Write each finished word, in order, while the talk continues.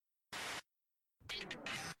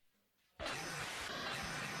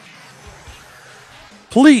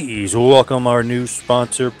Please welcome our new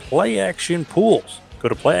sponsor, Play Action Pools. Go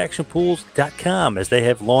to playactionpools.com as they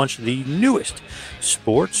have launched the newest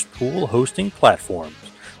sports pool hosting platforms.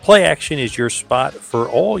 Play Action is your spot for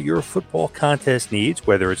all your football contest needs,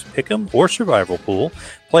 whether it's pick'em or survival pool.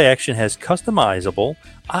 Play Action has customizable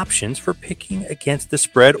options for picking against the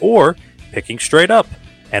spread or picking straight up.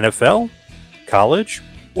 NFL, college,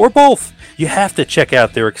 or both. You have to check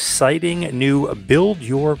out their exciting new Build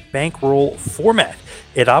Your Bankroll format.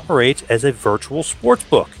 It operates as a virtual sports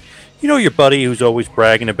book. You know your buddy who's always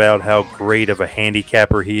bragging about how great of a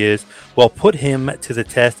handicapper he is? Well, put him to the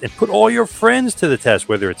test and put all your friends to the test,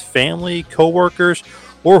 whether it's family, coworkers,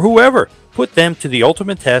 or whoever. Put them to the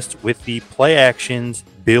ultimate test with the Play Actions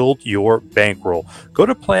Build Your Bankroll. Go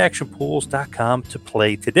to playactionpools.com to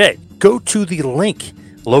play today. Go to the link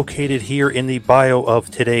located here in the bio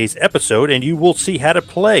of today's episode, and you will see how to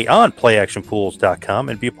play on playactionpools.com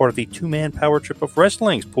and be a part of the two-man power trip of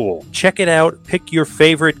wrestling's pool. Check it out, pick your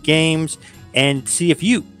favorite games, and see if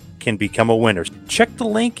you can become a winner. Check the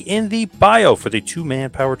link in the bio for the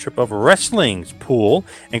two-man power trip of wrestling's pool,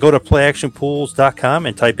 and go to playactionpools.com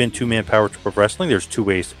and type in two-man power trip of wrestling. There's two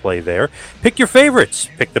ways to play there. Pick your favorites,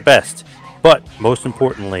 pick the best, but most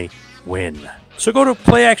importantly, win. So go to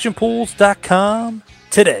playactionpools.com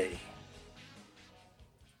today.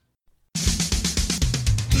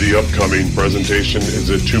 The upcoming presentation is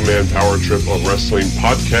a two-man power trip of wrestling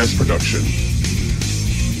podcast production.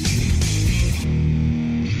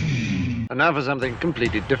 And now for something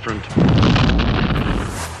completely different.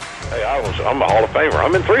 Hey, I'm a Hall of Famer.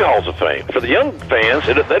 I'm in 3 Halls of Fame. For the young fans,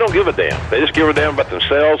 they don't give a damn. They just give a damn about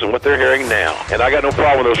themselves and what they're hearing now. And I got no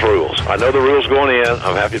problem with those rules. I know the rules going in.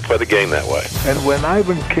 I'm happy to play the game that way. And when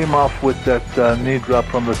Ivan came off with that knee drop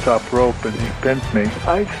from the top rope and he pinned me,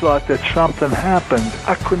 I thought that something happened.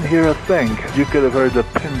 I couldn't hear a thing. You could have heard the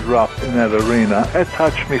pin drop in that arena. It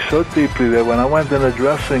touched me so deeply that when I went in the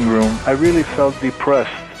dressing room, I really felt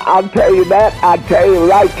depressed. I'll tell you that. I'll tell you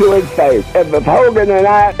right to his face. If Hogan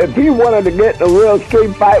and if he wanted to get in a real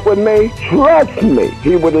street fight with me, trust me,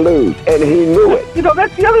 he would lose, and he knew it. You know,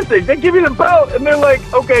 that's the other thing. They give you the belt, and they're like,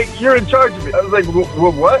 okay, you're in charge of it. I was like,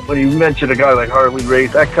 what? When you mention a guy like Harley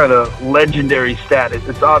Race, that kind of legendary status,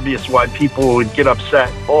 it's obvious why people would get upset.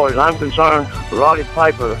 As far as I'm concerned, Roddy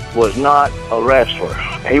Piper was not a wrestler.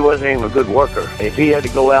 He wasn't even a good worker. If he had to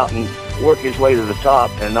go out and work his way to the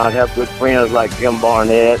top and not have good friends like Jim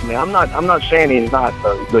Barnett. I mean, I'm not saying he's not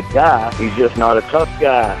a good guy. He's just not a tough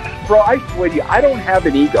guy. Bro, I swear to you, I don't have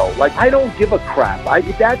an ego. Like, I don't give a crap.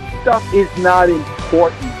 That stuff is not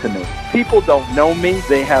important to me. People don't know me.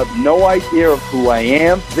 They have no idea of who I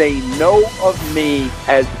am. They know of me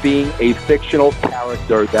as being a fictional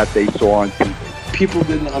character that they saw on TV. People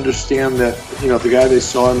didn't understand that, the guy they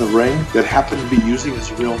saw in the ring that happened to be using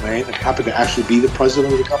his real name and happened to actually be the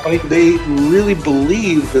president of the company. They really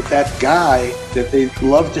believed that guy that they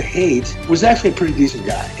loved to hate was actually a pretty decent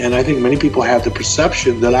guy. And I think many people have the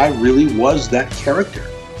perception that I really was that character.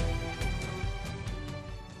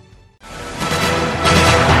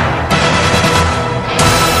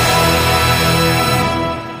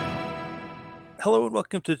 Hello and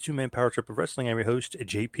welcome to the two-man power trip of wrestling. I'm your host,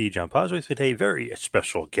 JP John Paz, with a very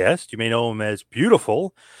special guest. You may know him as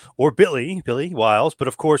Beautiful or Billy Wiles, but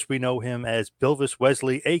of course we know him as Bilvis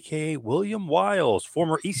Wesley, aka William Wiles,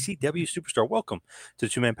 former ECW superstar. Welcome to the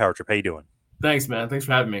two-man power trip. How you doing? Thanks, man. Thanks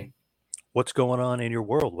for having me. What's going on in your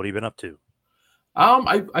world? What have you been up to?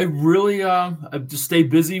 I really I just stay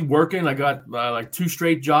busy working. I got like 2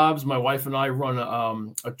 straight jobs. My wife and I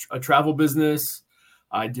run a travel business.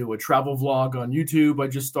 I do a travel vlog on YouTube I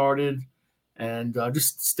just started, and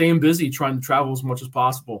just staying busy, trying to travel as much as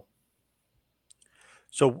possible.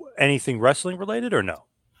 So anything wrestling related or no?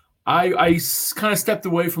 I kind of stepped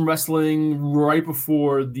away from wrestling right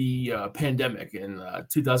before the pandemic in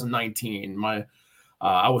 2019.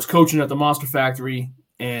 I was coaching at the Monster Factory,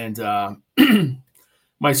 and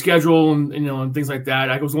my schedule and things like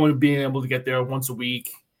that, I was only being able to get there once a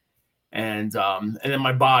week. And then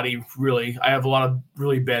my body I have a lot of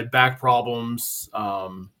really bad back problems.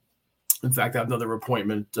 In fact, I have another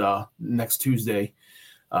appointment next Tuesday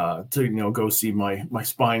to go see my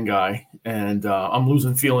spine guy, and I'm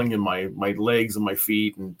losing feeling in my legs and my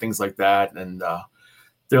feet and things like that. And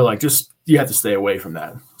they're like, just you have to stay away from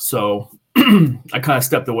that. So I kind of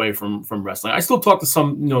stepped away from wrestling. I still talk to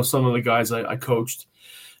some of the guys I coached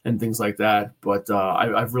and things like that, but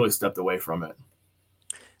I've really stepped away from it.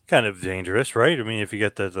 Kind of dangerous, right? I mean, if you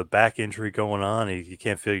get the back injury going on, you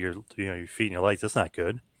can't feel your feet and your legs. That's not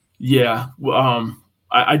good. Yeah.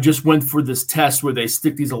 I just went for this test where they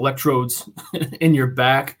stick these electrodes in your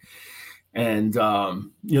back, and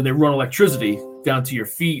they run electricity down to your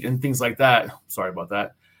feet and things like that. Sorry about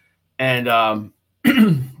that. And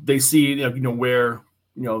they see where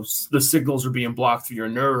the signals are being blocked through your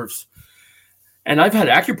nerves. And I've had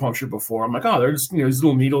acupuncture before. I'm like, oh, they're just these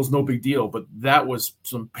little needles, no big deal. But that was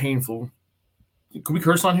some painful. Can we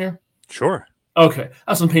curse on here? Sure. Okay,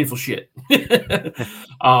 that's some painful shit. There's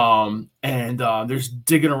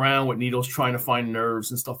digging around with needles trying to find nerves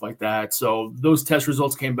and stuff like that. So those test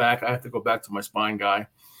results came back. I have to go back to my spine guy,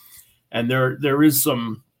 and there is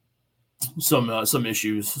some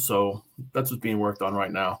issues. So that's what's being worked on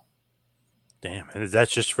right now. Damn, and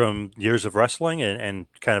that's just from years of wrestling and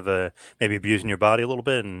kind of maybe abusing your body a little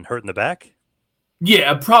bit and hurting the back?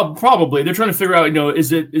 Yeah, probably. They're trying to figure out,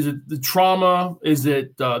 is it the trauma? Is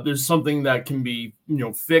it there's something that can be,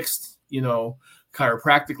 fixed,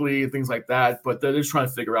 chiropractically and things like that. But they're just trying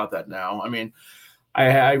to figure out that now. I mean,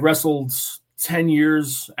 I wrestled 10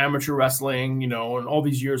 years amateur wrestling, and all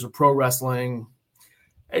these years of pro wrestling.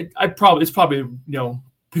 It's probably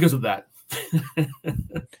because of that.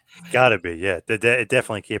 Gotta be, yeah. It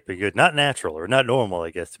definitely can't be good. Not natural or not normal,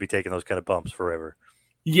 I guess, to be taking those kind of bumps forever.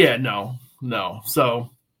 Yeah, no.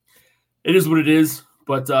 So it is what it is.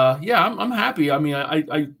 But yeah, I'm happy. I mean,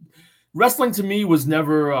 I wrestling to me was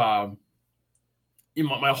never in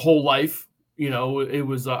my whole life. It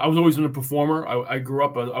was I was always been a performer. I grew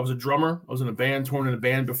up. I was a drummer. I was in a band, touring in a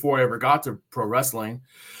band before I ever got to pro wrestling.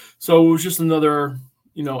 So it was just another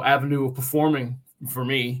avenue of performing for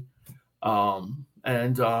me. So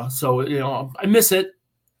I miss it,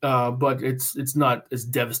 but it's not as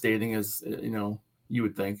devastating as you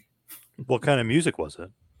would think. What kind of music was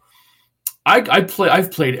it? I've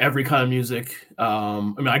played every kind of music.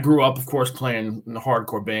 I grew up, of course, playing in the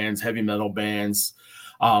hardcore bands, heavy metal bands.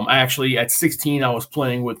 I actually, at 16, I was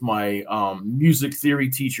playing with my music theory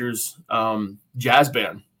teacher's jazz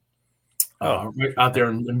band right out there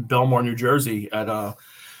in Belmore, New Jersey, at a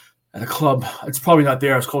club. It's probably not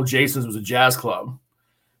there. It's called Jason's. It was a jazz club.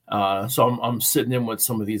 So I'm sitting in with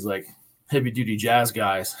some of these like heavy duty jazz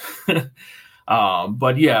guys.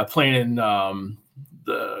 But yeah, playing in I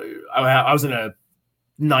was in a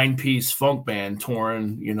 9-piece funk band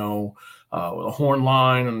touring, with a horn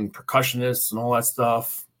line and percussionists and all that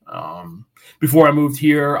stuff. Before I moved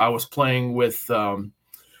here, I was playing with oldies.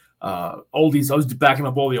 I was backing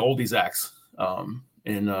up all the oldies acts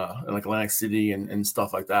in like Atlantic City and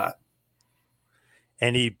stuff like that.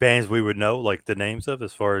 Any bands we would know, like the names of,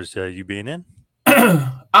 as far as you being in?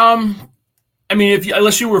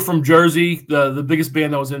 Unless you were from Jersey, the biggest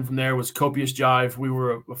band that was in from there was Copious Jive. We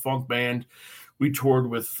were a funk band. We toured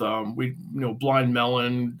with Blind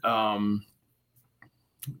Melon,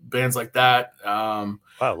 bands like that. Wow,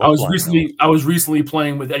 I was recently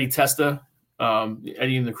playing with Eddie Testa,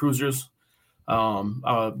 Eddie and the Cruisers,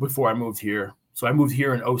 before I moved here. So I moved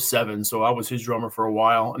here in 2007. So I was his drummer for a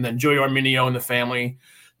while, and then Joey Arminio and the Family,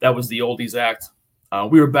 that was the oldies act.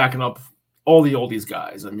 We were backing up all the oldies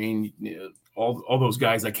guys. I mean, all those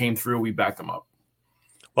guys that came through, we backed them up.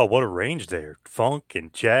 Well, what a range there. Funk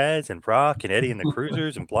and jazz and rock and Eddie and the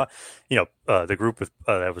Cruisers and the group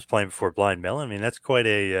that was playing before Blind Melon. I mean, that's quite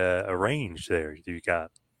a range there you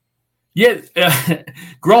got. Yeah.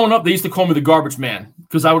 Growing up, they used to call me the garbage man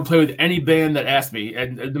because I would play with any band that asked me,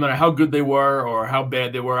 and no matter how good they were or how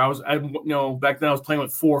bad they were. Back then I was playing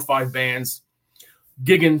with 4 or 5 bands,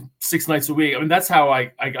 gigging 6 nights a week. I mean, that's how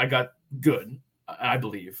I got good, I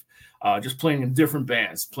believe. Just playing in different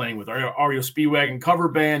bands, playing with REO Speedwagon cover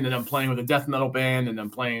band, and then playing with a death metal band, and then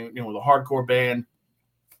playing, with a hardcore band.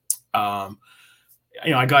 That's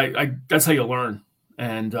how you learn.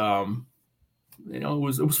 And, it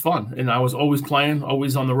was fun. And I was always playing,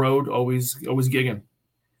 always on the road, always gigging.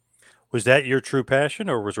 Was that your true passion,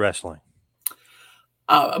 or was wrestling?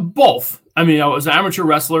 Both. I mean, I was an amateur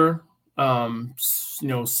wrestler, since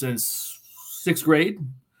 6th grade.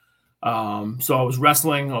 So I was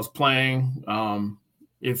wrestling, I was playing.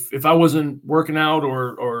 If I wasn't working out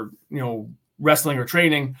or wrestling or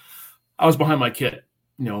training, I was behind my kit,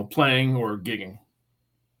 playing or gigging.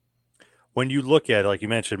 When you look at it, like you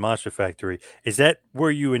mentioned, Monster Factory, is that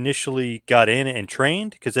where you initially got in and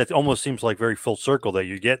trained? Because that almost seems like very full circle that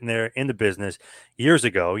you're getting there in the business years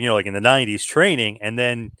ago, like in the 90s training, and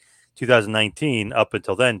then 2019 up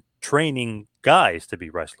until then training guys to be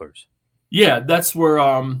wrestlers. Yeah, that's where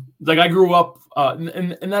I grew up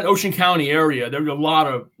in that Ocean County area. There were a lot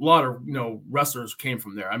of wrestlers came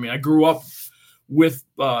from there. I mean, I grew up with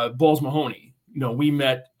Balls Mahoney. We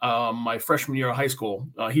met my freshman year of high school.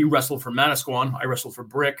 He wrestled for Manasquan. I wrestled for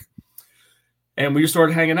Brick, and we just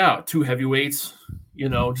started hanging out. 2 heavyweights,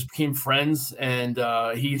 just became friends, and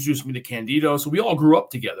he introduced me to Candido. So we all grew up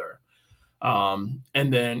together. And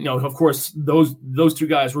then, of course, those two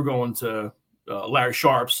guys were going to Larry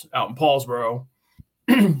Sharp's out in Paulsboro.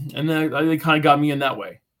 And then they kind of got me in that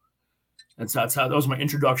way. That was my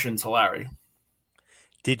introduction to Larry.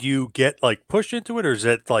 Did you get like pushed into it, or is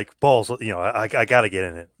it like balls? I got to get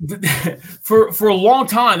in it. For a long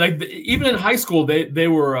time, like even in high school, they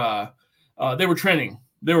were training,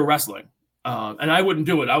 they were wrestling, and I wouldn't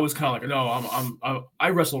do it. I was kind of like, no, I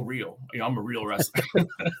wrestle real. I'm a real wrestler,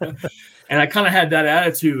 and I kind of had that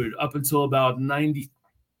attitude up until about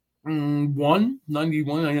 91,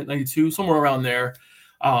 92, somewhere around there.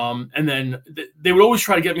 And then they would always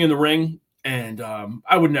try to get me in the ring. And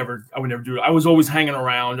I would never do it. I was always hanging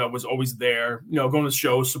around. I was always there, going to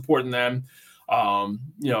shows, supporting them. I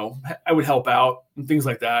would help out and things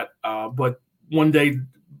like that. But one day,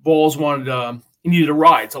 Balls he needed a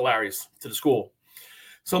ride to Larry's, to the school.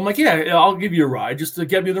 So I'm like, yeah, I'll give you a ride just to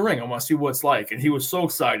get me in the ring. I want to see what it's like. And he was so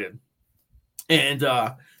excited. And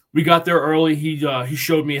we got there early. He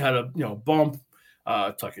showed me how to, bump,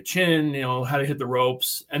 tuck your chin, how to hit the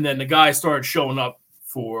ropes. And then the guys started showing up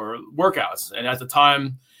for workouts. And at the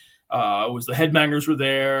time, it was the Headbangers were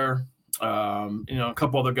there, a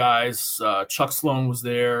couple other guys. Chuck Sloan was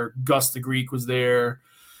there. Gus the Greek was there.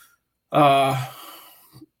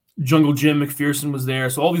 Jungle Jim McPherson was there.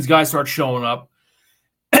 So all these guys started showing up.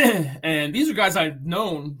 And these are guys I'd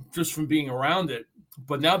known just from being around it.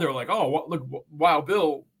 But now they're like, oh, look, Wild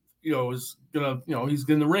Bill, is going to, he's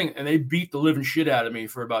in the ring. And they beat the living shit out of me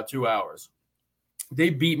for about 2 hours. They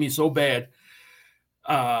beat me so bad.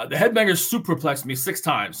 The Headbangers superplexed me 6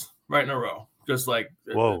 times right in a row. Just like,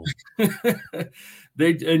 whoa.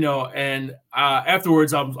 They, and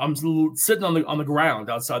afterwards I'm sitting on the ground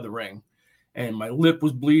outside the ring, and my lip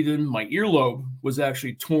was bleeding. My earlobe was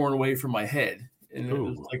actually torn away from my head, and it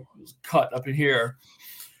was cut up in here,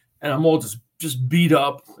 and I'm all just beat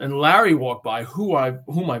up. And Larry walked by,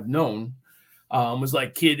 whom I've known, was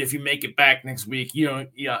like, kid, if you make it back next week, you don't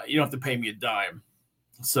have to pay me a dime.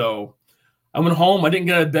 So I went home. I didn't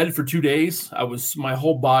get out of bed for 2 days. My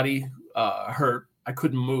whole body hurt. I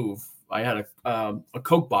couldn't move. I had a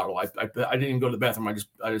Coke bottle. I didn't even go to the bathroom. I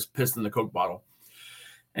just pissed in the Coke bottle.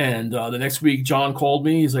 And the next week, John called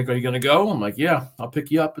me. He's like, "Are you going to go?" I'm like, "Yeah, I'll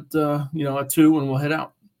pick you up at 2, and we'll head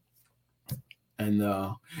out." And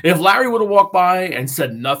if Larry would have walked by and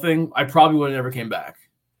said nothing, I probably would have never came back.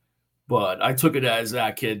 But I took it as,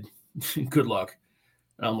 kid, good luck.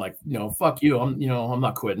 And I'm like, fuck you. I'm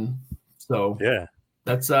not quitting. So yeah,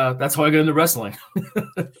 that's how I got into wrestling.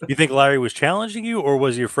 You think Larry was challenging you, or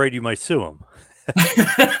was he afraid you might sue him?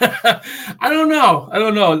 I don't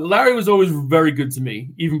know. Larry was always very good to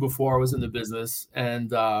me, even before I was in the business.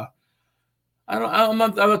 And I'm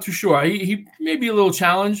not too sure. He may be a little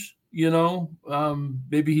challenged,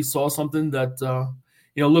 maybe he saw something that,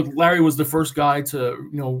 look, Larry was the first guy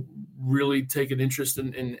to, really take an interest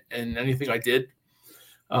in anything I did.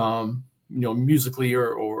 Musically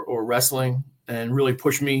or wrestling, and really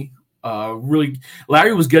push me.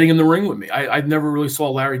 Larry was getting in the ring with me. I never really saw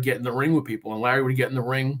Larry get in the ring with people, and Larry would get in the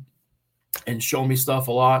ring and show me stuff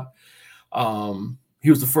a lot. He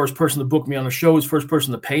was the first person to book me on the show. He was the first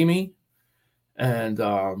person to pay me. And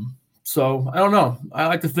so I don't know. I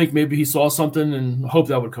like to think maybe he saw something and hoped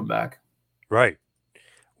that would come back. Right.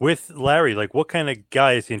 With Larry, like what kind of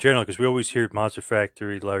guy is he in general? Because we always hear Monster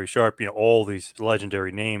Factory, Larry Sharp, all these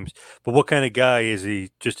legendary names. But what kind of guy is he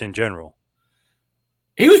just in general?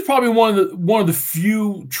 He was probably one of the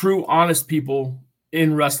few true honest people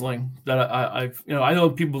in wrestling that I know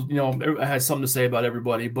people had something to say about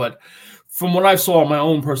everybody, but from what I saw in my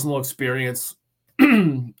own personal experience,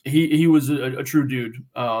 he was a true dude.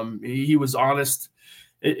 He was honest.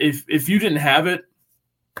 If you didn't have it,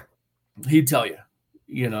 he'd tell you.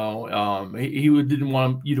 He didn't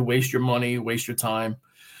want you to waste your money, waste your time,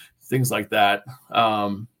 things like that.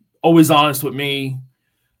 Always honest with me,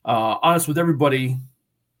 honest with everybody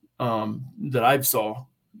that I've saw,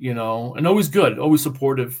 and always good, always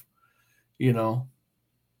supportive,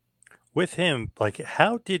 With him, like,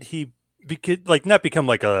 how did he not become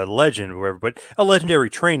like a legend or whatever, but a legendary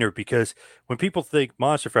trainer? Because when people think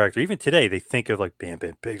Monster Factory, even today, they think of like Bam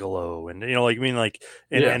Bam Bigelow and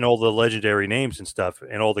and all the legendary names and stuff,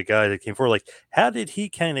 and all the guys that came forward. Like, how did he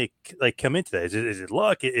kind of like come into that? Is it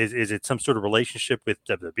luck? Is it some sort of relationship with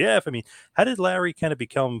WWF? I mean, how did Larry kind of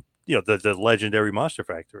become the legendary Monster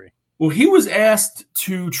Factory? Well, he was asked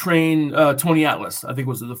to train Tony Atlas. I think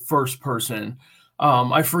was the first person.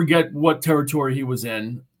 I forget what territory he was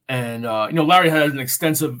in. And, Larry had an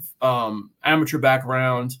extensive amateur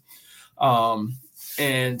background.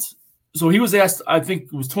 And so he was asked, I think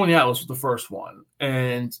it was Tony Atlas was the first one.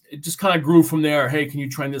 And it just kind of grew from there. Hey, can you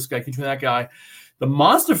train this guy? Can you train that guy? The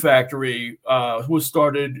Monster Factory was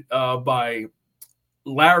started by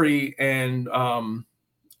Larry and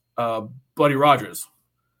Buddy Rogers,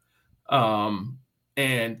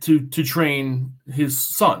 and to train his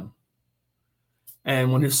son.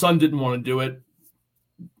 And when his son didn't want to do it,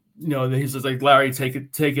 he says, like, Larry, take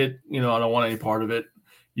it. I don't want any part of it.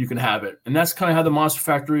 You can have it. And that's kind of how the Monster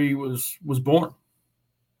Factory was born.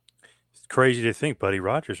 It's crazy to think Buddy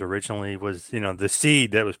Rogers originally was, the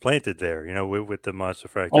seed that was planted there, with the Monster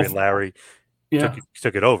Factory. And Larry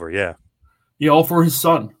took it over. Yeah. Yeah. All for his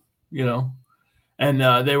son,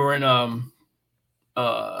 and they were in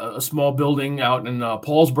a small building out in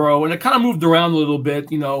Paulsboro, and it kind of moved around a little bit.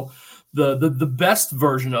 The best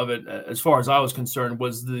version of it, as far as I was concerned,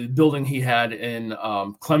 was the building he had in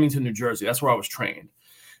Clemington, New Jersey. That's where I was trained,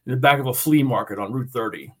 in the back of a flea market on Route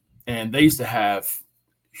 30. And they used to have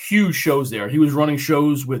huge shows there. He was running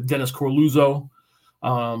shows with Dennis Corluzzo.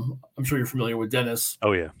 I'm sure you're familiar with Dennis.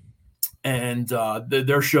 Oh, yeah. And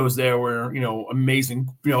their shows there were, amazing.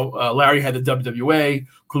 Larry had the WWA,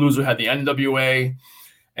 Corluzzo had the NWA,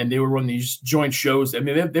 and they would run these joint shows. I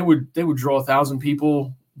mean, they would draw 1,000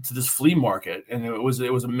 people to this flea market, and it was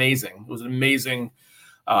amazing. It was an amazing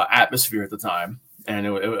atmosphere at the time, and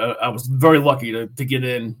I was very lucky to get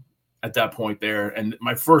in at that point there. And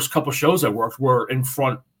my first couple shows I worked were in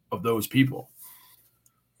front of those people.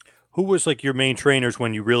 Who was like your main trainers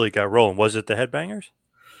when you really got rolling? Was it the Headbangers?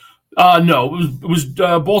 No, it was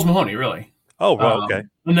Balls Mahoney, really. Oh, well, okay.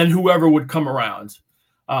 And then whoever would come around.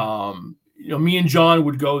 Me and John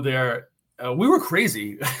would go there. We were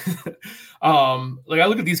crazy. Like, I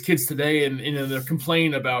look at these kids today, and they're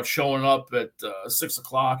complaining about showing up at 6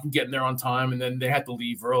 o'clock and getting there on time, and then they had to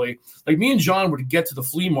leave early. Like, me and John would get to the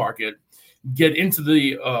flea market, get into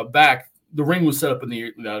the back. The ring was set up in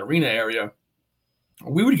the arena area.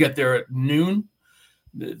 We would get there at noon.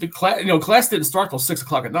 The class didn't start till 6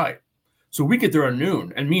 o'clock at night. So we get there at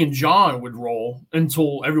noon, and me and John would roll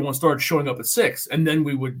until everyone started showing up at 6. And then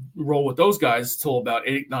we would roll with those guys till about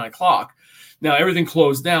 8, 9 o'clock. Now everything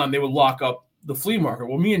closed down. They would lock up the flea market.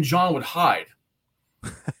 Well, me and John would hide.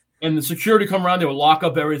 And the security come around, they would lock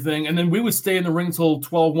up everything. And then we would stay in the ring till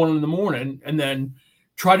 12, 1 in the morning, and then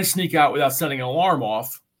try to sneak out without setting an alarm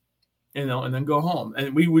off, and then go home.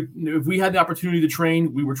 And we would, if we had the opportunity to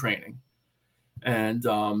train, we were training. And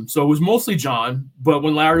so it was mostly John, but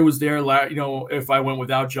when Larry was there, if I went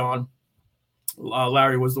without John,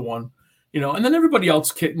 Larry was the one, and then everybody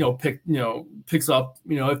else, picks up,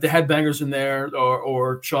 if the Headbangers in there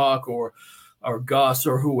or Chuck or Gus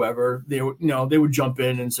or whoever, they would jump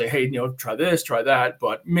in and say, hey, try this, try that.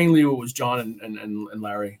 But mainly it was John and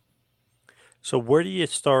Larry. So where do you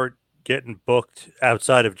start getting booked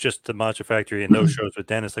outside of just the Monster Factory and those shows with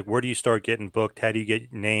Dennis? Like, where do you start getting booked? How do you get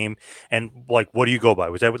your name? And like, what do you go by?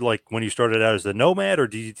 Was that when you started out as the Nomad, or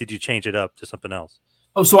did you change it up to something else?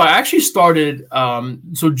 Oh, so I actually started.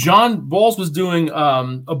 So John Balls was doing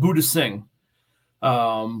a Buddha Singh,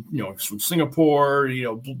 from Singapore,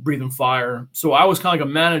 breathing fire. So I was kind of like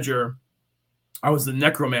a manager. I was the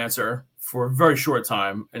necromancer for a very short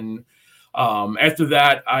time, and after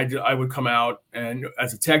that, I would come out and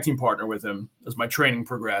as a tag team partner with him as my training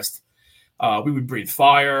progressed. We would breathe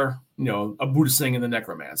fire, a Buddha Singh and the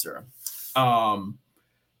necromancer.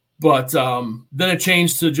 But then it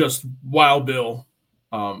changed to just Wild Bill.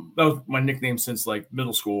 That was my nickname since like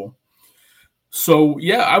middle school. So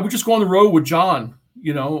yeah, I would just go on the road with John.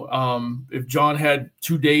 If John had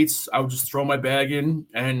 2 dates, I would just throw my bag in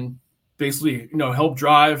and basically, help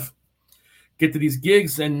drive, get to these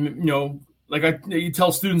gigs. And, you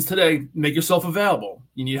tell students today, make yourself available.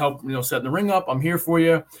 You need help, setting the ring up. I'm here for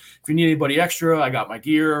you. If you need anybody extra, I got my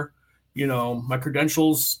gear, my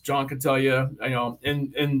credentials. John can tell you,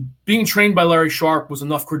 and being trained by Larry Sharp was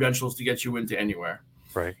enough credentials to get you into anywhere.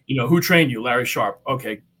 Right. Who trained you? Larry Sharp.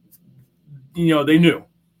 Okay. They knew,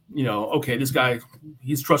 okay, this guy,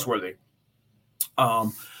 he's trustworthy.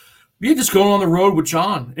 Just going on the road with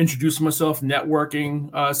John, introducing myself,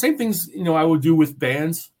 networking, same things, I would do with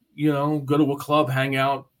bands, go to a club, hang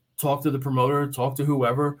out, talk to the promoter, talk to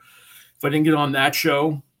whoever. If I didn't get on that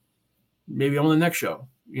show, maybe I'm on the next show,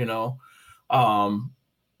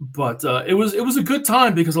 but it was a good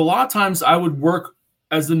time because a lot of times I would work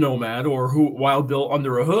as the Nomad or Wild Bill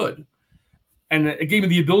under a hood. And it gave me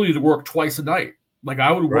the ability to work twice a night. Like I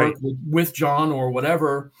would work with John or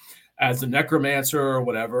whatever as a necromancer or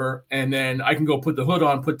whatever. And then I can go put the hood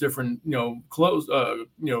on, put different, clothes,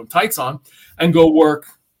 tights on and go work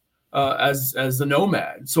as the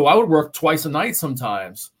Nomad. So I would work twice a night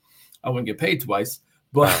sometimes. I wouldn't get paid twice,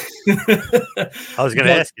 But I was going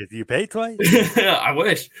to ask you, do you pay twice? I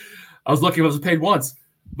wish. I was lucky if I was paid once.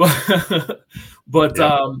 But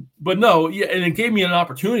no, yeah, and it gave me an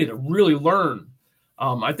opportunity to really learn.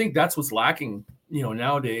 I think that's what's lacking,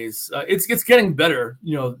 nowadays. It's getting better,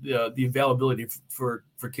 the availability for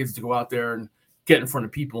kids to go out there and get in front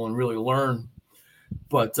of people and really learn.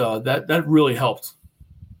 But that really helped.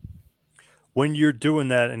 When you're doing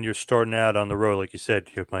that and you're starting out on the road, like you said,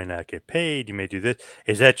 you might not get paid. You may do this.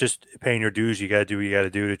 Is that just paying your dues? You got to do what you got to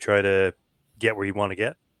do to try to get where you want to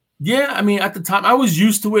get? Yeah, I mean, at the time, I was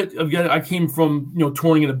used to it. Again, I came from,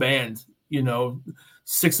 touring in a band,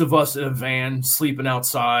 6 of us in a van, sleeping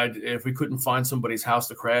outside if we couldn't find somebody's house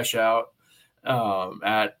to crash out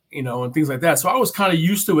at, and things like that. So I was kind of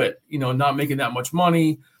used to it, not making that much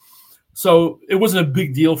money. So it wasn't a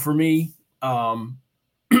big deal for me.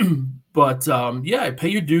 But pay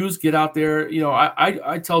your dues, get out there.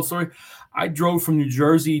 I tell a story. I drove from New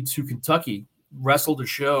Jersey to Kentucky, wrestled a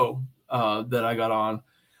show that I got on.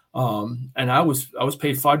 And I was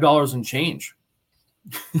paid $5 and change.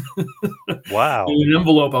 Wow. In an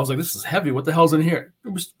envelope. I was like, this is heavy. What the hell's in here? It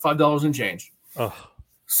was $5 and change. Oh,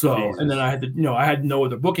 so, Jesus. And then I had to, I had no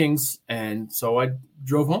other bookings. And so I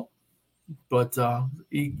drove home, but,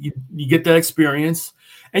 you get that experience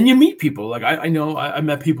and you meet people. Like I know I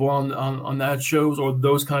met people on that shows or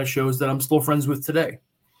those kind of shows that I'm still friends with today,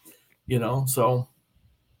 so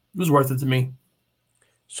it was worth it to me.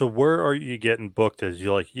 So where are you getting booked as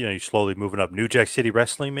you're you're slowly moving up? New Jack City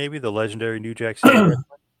Wrestling, maybe the legendary New Jack City Wrestling?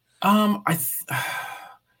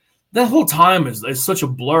 That whole time is such a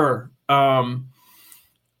blur.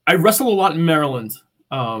 I wrestled a lot in Maryland,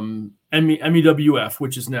 MEWF,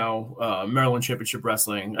 which is now Maryland Championship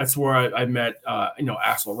Wrestling. That's where I met,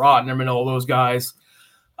 Axel Rottner and all those guys.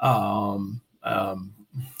 Who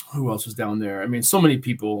else was down there? I mean, so many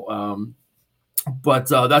people. But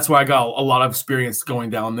that's why I got a lot of experience going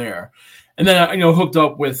down there. And then I hooked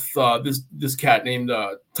up with this cat named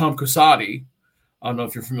Tom Cosati. I don't know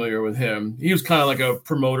if you're familiar with him. He was kind of like a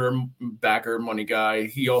promoter, backer, money guy.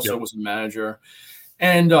 He also was a manager.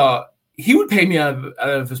 And he would pay me out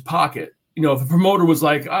of his pocket. If a promoter was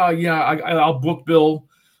like, oh, yeah, I'll book Bill.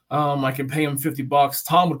 I can pay him $50.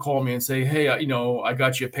 Tom would call me and say, hey, I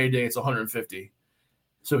got you a payday. It's $150.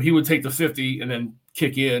 So he would take the 50 and then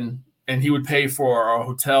kick in. And he would pay for our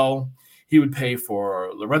hotel. He would pay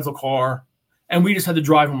for the rental car. And we just had to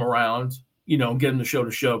drive him around, get him to show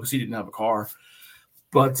because he didn't have a car.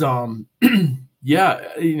 But, I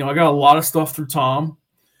got a lot of stuff through Tom.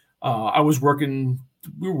 We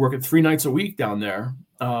were working 3 nights a week down there.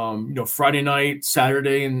 Friday night,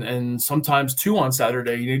 Saturday, and sometimes 2 on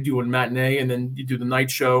Saturday. You do a matinee, and then you do the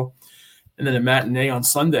night show, and then a matinee on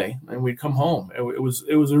Sunday. And we'd come home. It was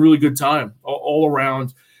a really good time all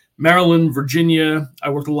around. Maryland, Virginia. I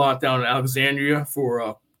worked a lot down in Alexandria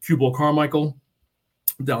for Cubo Carmichael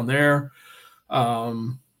down there.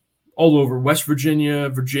 All over West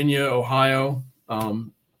Virginia, Ohio.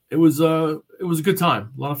 It was a good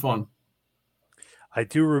time, a lot of fun. I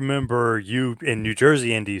do remember you in New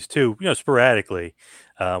Jersey Indies too, sporadically,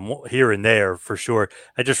 here and there for sure.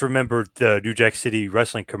 I just remember the New Jack City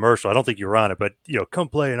Wrestling commercial. I don't think you were on it, but come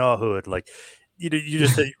play in our hood, like. You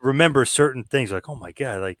just remember certain things like, oh my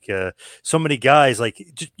God, so many guys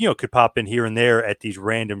could pop in here and there at these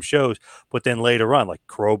random shows, but then later on, like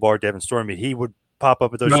Crowbar, Devin Storm, he would pop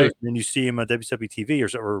up at those shows, and then you see him on WCW TV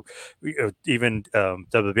or even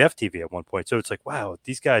WWF TV at one point. So it's like, wow,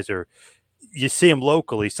 these guys you see them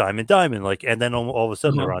locally, Simon Diamond, and then all of a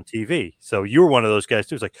sudden they're on TV. So you were one of those guys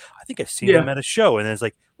too. It's like, I think I've seen him at a show, and then it's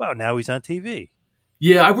like, wow, now he's on TV.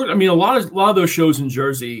 Yeah, I mean, a lot of those shows in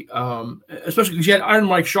Jersey, especially because you had Iron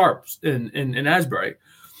Mike Sharp in Asbury,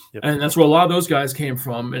 and that's where a lot of those guys came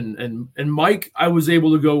from. And Mike, I was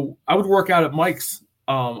able to go. I would work out at Mike's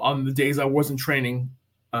on the days I wasn't training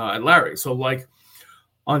at Larry. So like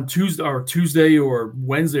on Tuesday or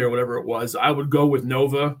Wednesday or whatever it was, I would go with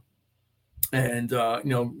Nova and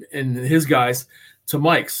and his guys to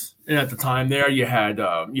Mike's. And at the time there, you had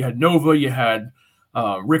Nova, you had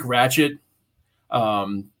Rick Ratchet.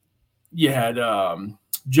 You had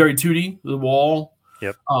Jerry Tootie, The Wall,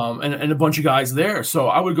 and a bunch of guys there. So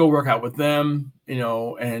I would go work out with them,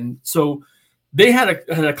 and so they had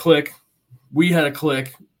a clique. We had a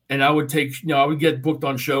clique, and I would get booked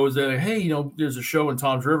on shows that, hey, there's a show in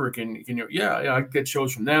Tom's River. Can you? Yeah, I'd get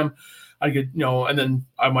shows from them. I get, and then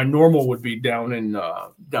my normal would be down in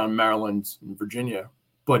Maryland and Virginia.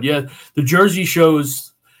 But yeah, the Jersey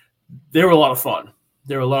shows, they were a lot of fun.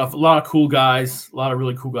 There were a lot of cool guys, a lot of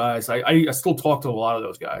really cool guys. I still talk to a lot of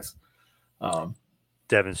those guys.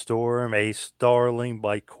 Devin Storm, Ace Starling,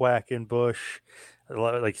 Mike Quackenbush,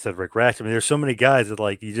 like you said, Rick Rax. I mean, there's so many guys that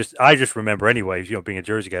like I just remember anyways, being a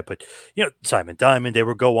Jersey guy, but Simon Diamond, they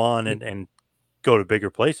would go on and go to bigger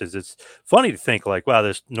places. It's funny to think like, wow,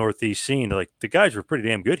 this Northeast scene, like the guys were pretty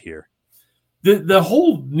damn good here. The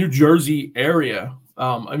whole New Jersey area.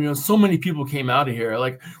 I mean, so many people came out of here.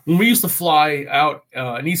 Like when we used to fly out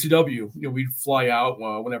in ECW, we'd fly out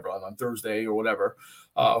whenever on Thursday or whatever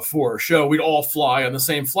for a show. We'd all fly on the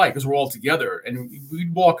same flight because we're all together, and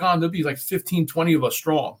we'd walk on. There'd be like 15, 20 of us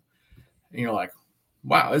strong, and you're like,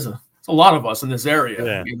 wow, it's a lot of us in this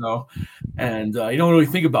area, and you don't really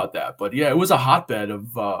think about that. But yeah, it was a hotbed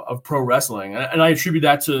of pro wrestling, and I attribute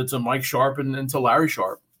that to Mike Sharp and to Larry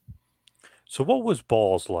Sharp. So what was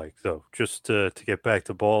Balls like, though? Just to get back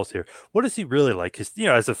to Balls here, what is he really like? Because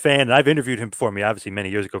as a fan, and I've interviewed him before me, obviously many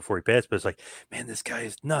years ago before he passed. But it's like, man, this guy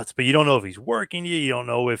is nuts. But you don't know if he's working you. You don't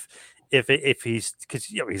know if he's because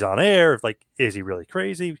he's on air. Like, is he really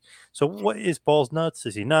crazy? So what is Balls nuts?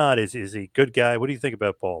 Is he not? Is he a good guy? What do you think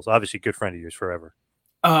about Balls? Obviously, good friend of yours forever.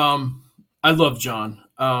 I love John.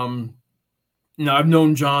 I've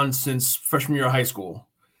known John since freshman year of high school.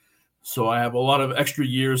 So I have a lot of extra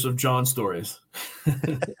years of John stories.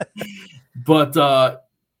 But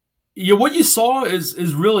what you saw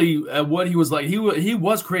is really what he was like. He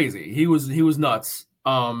was crazy. He was nuts.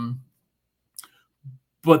 But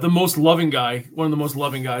the most loving guy, one of the most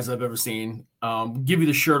loving guys I've ever seen. Give you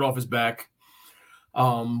the shirt off his back.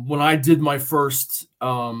 When I did my first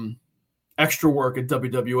extra work at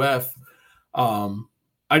WWF,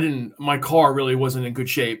 my car really wasn't in good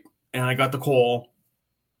shape, and I got the call.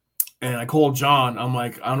 And I called John. I'm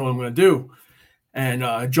like, I don't know what I'm going to do.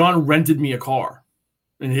 And John rented me a car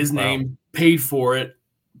in his name, paid for it,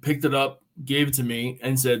 picked it up, gave it to me,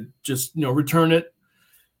 and said, just, return it.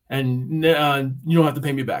 And you don't have to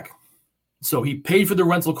pay me back. So he paid for the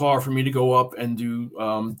rental car for me to go up and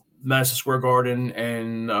do Madison Square Garden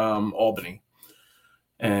and Albany.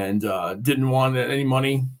 And didn't want any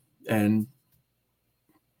money and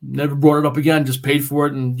never brought it up again. Just paid for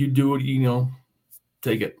it, and you do it,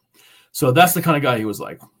 take it. So that's the kind of guy he was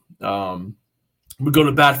like. Would go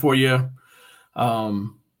to bat for you.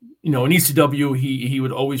 In ECW, he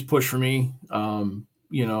would always push for me. But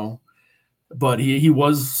he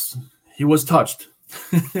was touched.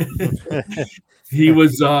 He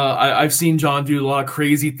was. I've seen John do a lot of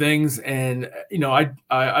crazy things, and I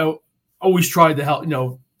always tried to help.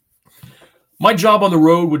 My job on the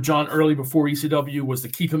road with John early before ECW was to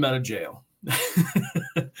keep him out of jail.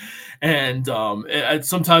 And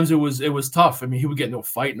sometimes it was tough. I mean, he would get into a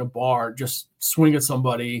fight in a bar, just swing at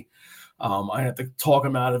somebody. I had to talk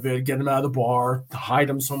him out of it, get him out of the bar, hide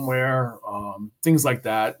him somewhere, things like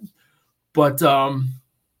that. But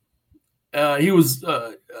he was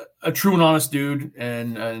a true and honest dude,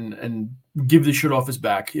 and give the shit off his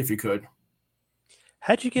back if he could.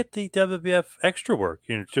 How'd you get the WWF extra work?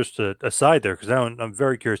 Just aside there, because now I'm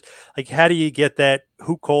very curious. Like, how do you get that?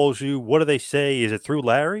 Who calls you? What do they say? Is it through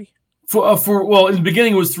Larry? Well, in the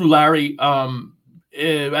beginning, it was through Larry.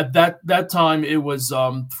 At that time, it was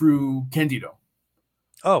through Candido.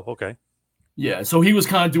 Oh, okay. Yeah, so he was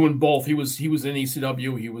kind of doing both. He was in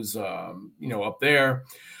ECW. He was up there,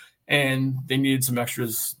 and they needed some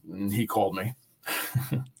extras, and he called me.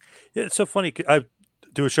 Yeah, it's so funny. I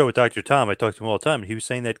do a show with Dr. Tom. I talk to him all the time, and he was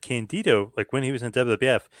saying that Candido, like when he was in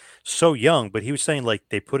WWF, so young, but he was saying like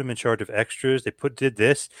they put him in charge of extras. They did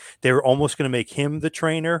this. They were almost going to make him the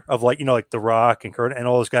trainer of like The Rock and Kurt and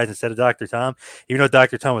all those guys instead of Dr. Tom. Even though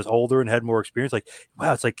Dr. Tom was older and had more experience, like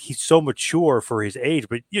wow, it's like he's so mature for his age.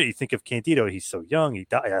 But you think of Candido, he's so young. He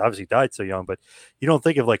obviously died so young, but you don't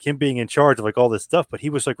think of like him being in charge of like all this stuff. But he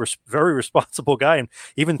was like very responsible guy and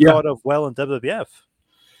even thought of well in WWF.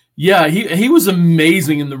 Yeah, he was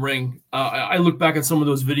amazing in the ring. I look back at some of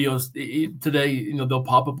those videos today. They'll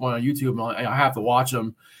pop up on YouTube, and I have to watch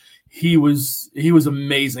them. He was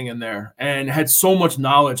amazing in there, and had so much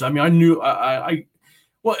knowledge. I mean, I knew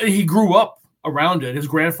he grew up around it. His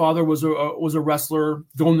grandfather was a wrestler,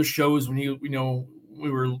 going to shows when we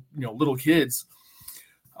were little kids.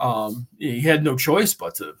 He had no choice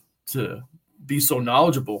but to be so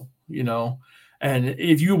knowledgeable, And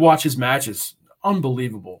if you watch his matches,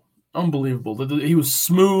 unbelievable. He was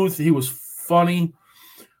smooth. He was funny.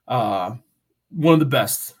 One of the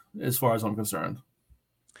best as far as I'm concerned.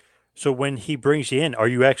 So when he brings you in, are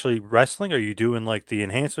you actually wrestling? Are you doing like the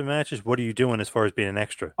enhancement matches? What are you doing as far as being an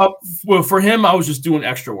extra? Well, for him, I was just doing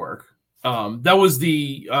extra work. That was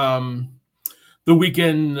the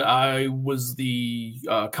weekend I was the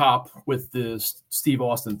cop with the Steve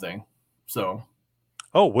Austin thing. So.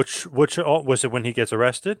 Oh, which was it when he gets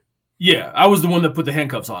arrested? Yeah, I was the one that put the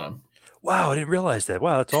handcuffs on him. Wow, I didn't realize that.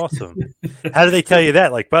 Wow, that's awesome. How do they tell you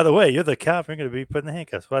that? Like, by the way, you're the cop. You're going to be put in the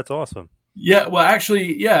handcuffs. Well, that's awesome. Yeah, well,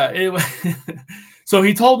 actually, yeah. So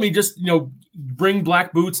he told me just, bring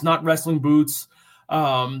black boots, not wrestling boots.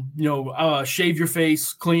 Shave your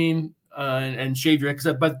face clean and shave your.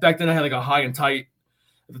 But back then I had like a high and tight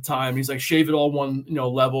at the time. He's like, shave it all one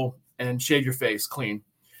level and shave your face clean.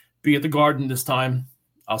 Be at the Garden this time.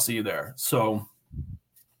 I'll see you there. So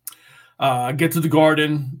I get to the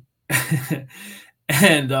Garden.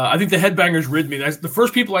 And I think the Headbangers rid me. That's the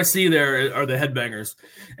first people I see there are the Headbangers.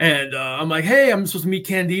 And I'm like, hey, I'm supposed to meet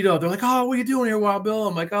Candido. They're like, oh, what are you doing here, Wild Bill?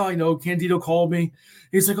 I'm like, oh, Candido called me.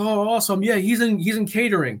 He's like, oh, awesome. Yeah, he's in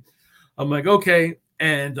catering. I'm like, okay.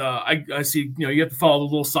 And I see, you have to follow the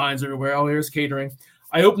little signs everywhere. Oh, here's catering.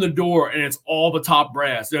 I open the door and it's all the top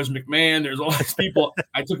brass. There's McMahon. There's all these people.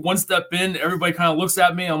 I took one step in. Everybody kind of looks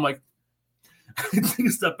at me. I'm like, I take a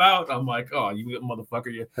step out. I'm like, oh, you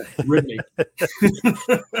motherfucker, you rid me.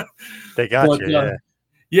 They got you.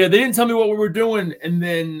 Yeah, they didn't tell me what we were doing. And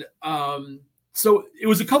then, so it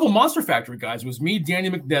was a couple Monster Factory guys. It was me, Danny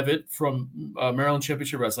McDevitt from Maryland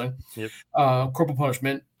Championship Wrestling, Corporal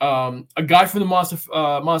Punishment. A guy from the Monster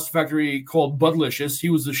Factory called Budlicious. He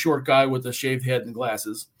was the short guy with the shaved head and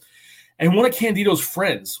glasses. And one of Candido's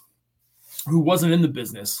friends, who wasn't in the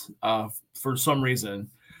business for some reason,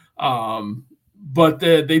 but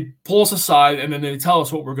they pull us aside and then they tell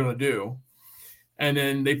us what we're going to do. And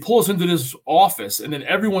then they pull us into this office and then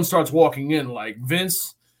everyone starts walking in, like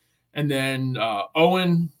Vince and then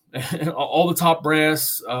Owen, all the top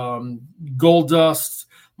brass, Goldust,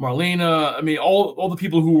 Marlena. I mean, all the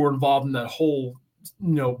people who were involved in that whole,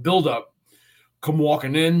 build-up come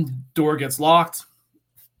walking in, door gets locked,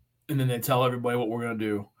 and then they tell everybody what we're going to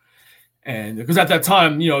do. And because at that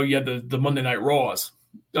time, you had the Monday Night Raws.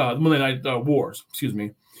 The Monday Night Wars, excuse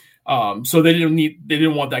me. So they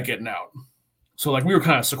didn't want that getting out. So like we were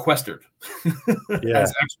kind of sequestered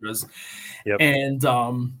as extras. Yep. And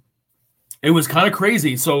it was kind of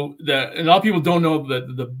crazy. So a lot of people don't know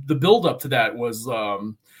that the build up to that was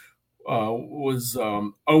Owen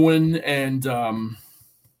and oh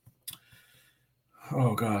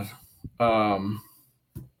God.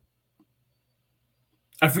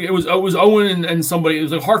 I forget, it was Owen and somebody. It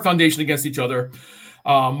was a Heart Foundation against each other.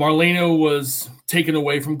 Marlena was taken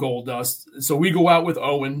away from Goldust, so we go out with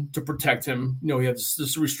Owen to protect him. He had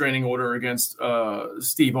this restraining order against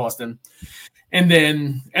Steve Austin, and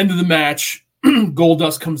then end of the match,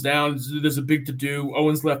 Goldust comes down. There's a big to-do.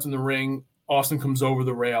 Owen's left in the ring. Austin comes over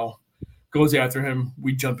the rail, goes after him.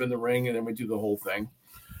 We jump in the ring, and then we do the whole thing.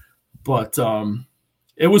 But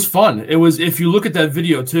it was fun. It was. If you look at that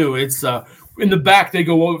video too, it's in the back. They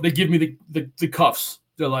go over. They give me the cuffs.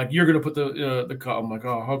 They're like, you're going to put the cuff. I'm like,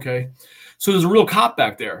 oh, okay. So there's a real cop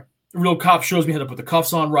back there. The real cop shows me how to put the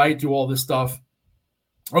cuffs on right, do all this stuff.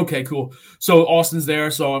 Okay, cool. So Austin's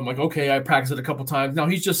there. So I'm like, okay, I practiced it a couple times. Now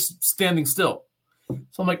he's just standing still.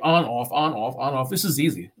 So I'm like, on, off, on, off, on, off. This is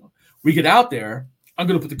easy. We get out there. I'm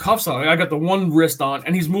going to put the cuffs on. I got the one wrist on,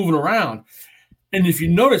 and he's moving around. And if you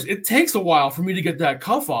notice, it takes a while for me to get that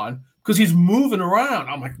cuff on because he's moving around.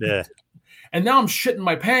 I'm like, yeah. And now I'm shitting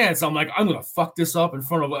my pants. I'm like, I'm going to fuck this up in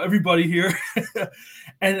front of everybody here.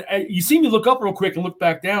 And you see me look up real quick and look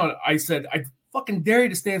back down. I said, I fucking dare you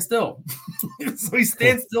to stand still. So he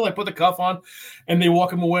stands still. I put the cuff on and they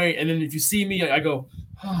walk him away. And then if you see me, I go,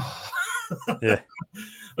 oh. Yeah.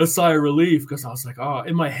 A sigh of relief because I was like, oh,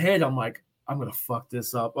 in my head, I'm like, I'm going to fuck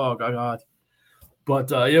this up. Oh, God.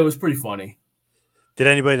 But yeah, it was pretty funny. Did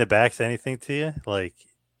anybody in the back say anything to you? Like,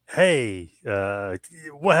 hey,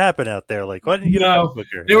 what happened out there? Like, why didn't you get a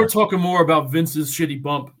quicker? They were talking more about Vince's shitty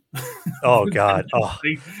bump. Oh, God. Oh.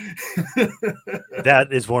 That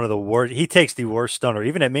is one of the worst. He takes the worst stunner,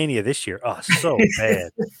 even at Mania this year. Oh, so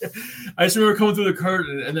bad. I just remember coming through the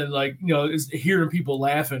curtain and then, like, hearing people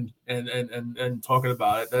laughing and talking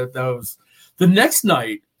about it. That was the next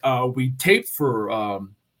night. We taped for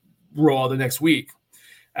Raw the next week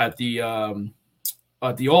at the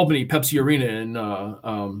Albany Pepsi Arena in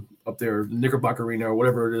up there, Knickerbocker Arena or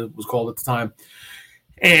whatever it was called at the time.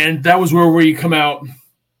 And that was where we come out.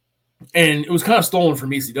 And it was kind of stolen from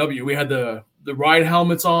ECW. We had the ride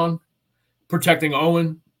helmets on, protecting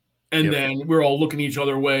Owen. And then we're all looking each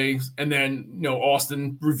other ways. And then,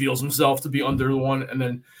 Austin reveals himself to be under the one. And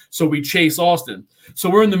then, so we chase Austin. So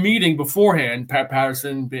we're in the meeting beforehand, Pat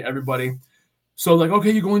Patterson, everybody. So like,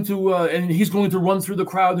 okay, you're going to, and he's going to run through the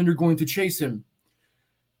crowd and you're going to chase him.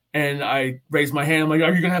 And I raised my hand. I'm like,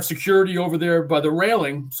 are you going to have security over there by the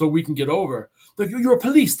railing so we can get over? Like, you're a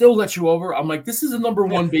police. They'll let you over. I'm like, this is the number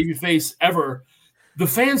one babyface ever. The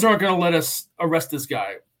fans aren't going to let us arrest this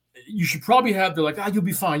guy. you should probably have, they're like, you'll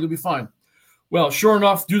be fine. You'll be fine. Well, sure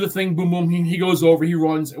enough, do the thing, boom, boom. He goes over, he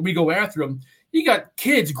runs, and we go after him. You got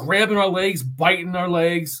kids grabbing our legs, biting our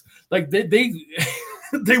legs. Like they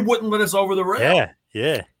they wouldn't let us over the rail.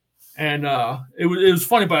 Yeah. And it was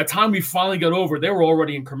funny. By the time we finally got over, they were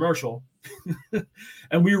already in commercial.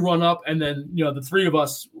 And we run up, and then, the three of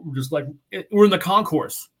us were just like, we're in the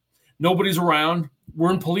concourse. Nobody's around.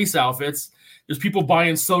 We're in police outfits. There's people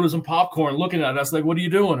buying sodas and popcorn looking at us like, what are you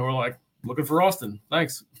doing? And we're like, looking for Austin.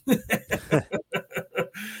 Thanks.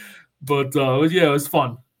 But it was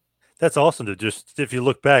fun. That's awesome to just, if you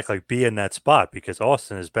look back, like be in that spot, because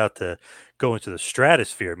Austin is about to go into the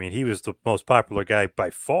stratosphere. I mean, he was the most popular guy by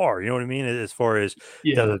far. You know what I mean? As far as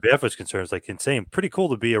WWF was concerned, it's like insane. Pretty cool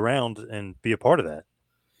to be around and be a part of that.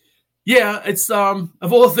 Yeah, it's of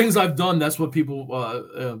all the things I've done, that's what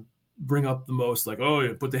people bring up the most. Like, oh,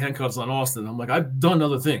 you put the handcuffs on Austin. I'm like, I've done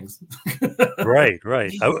other things. Right.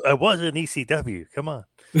 I was in ECW. Come on.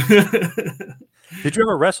 Did you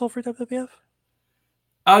ever wrestle for WWF?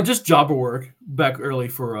 Just jobber work back early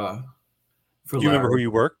for. Do you remember who you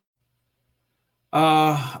were?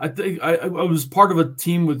 I think I was part of a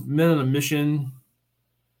team with Men on a Mission.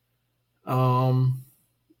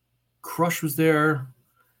 Crush was there.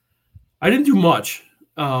 I didn't do much.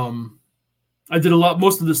 I did a lot,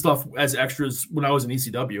 most of the stuff as extras when I was in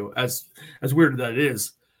ECW. As weird as that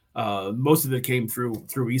is, most of it came through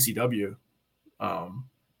ECW.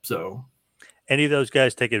 So, any of those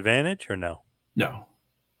guys take advantage or no?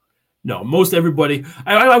 No, most everybody.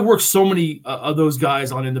 I worked so many of those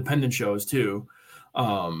guys on independent shows too,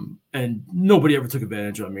 and nobody ever took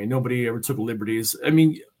advantage of me. Nobody ever took liberties. I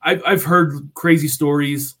mean, I've heard crazy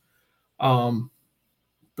stories,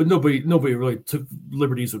 but nobody really took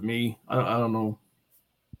liberties with me. I don't know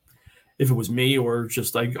if it was me or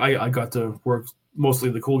just I got to work mostly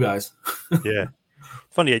the cool guys. Yeah.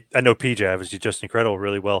 Funny, I know PJ, obviously Justin Credible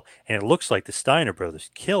really well, and it looks like the Steiner brothers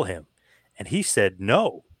kill him, and he said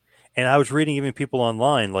no. And I was reading even people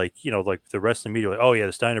online, like the wrestling media, like, oh yeah,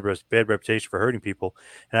 the Steiner brothers, bad reputation for hurting people.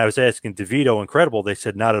 And I was asking DeVito and Credible, they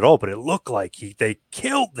said not at all, but it looked like they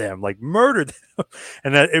killed them, like murdered them.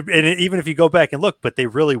 And even if you go back and look, but they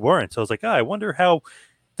really weren't. So I was like, I wonder how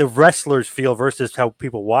the wrestlers feel versus how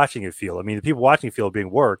people watching it feel. I mean, the people watching it feel being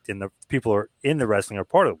worked, and the people who are in the wrestling are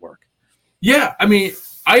part of the work. Yeah, I mean,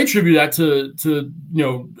 I attribute that to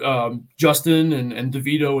Justin and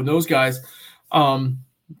DeVito and those guys.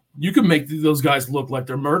 You can make those guys look like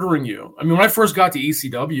they're murdering you. I mean, when I first got to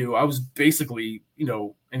ECW, I was basically,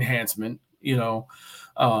 enhancement,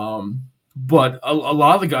 but a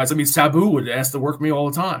lot of the guys, I mean, Sabu would ask to work me all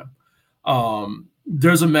the time.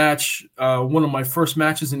 There's a match, one of my first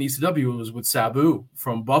matches in ECW was with Sabu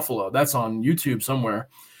from Buffalo. That's on YouTube somewhere.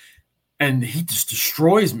 And he just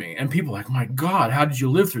destroys me. And people are like, my God, how did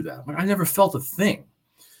you live through that? I'm like, I never felt a thing.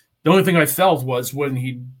 The only thing I felt was when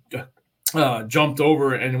he jumped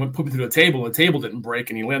over and put me through the table. The table didn't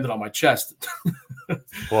break, and he landed on my chest.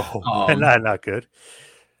 Whoa, not good.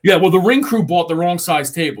 Yeah, well, the ring crew bought the wrong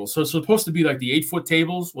size table. So it's supposed to be like the 8-foot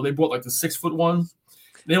tables. Well, they bought like the 6-foot ones.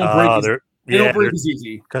 They don't break. They don't break as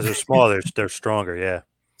easy because they're smaller. They're stronger. Yeah.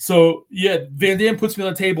 So yeah, Van Dam puts me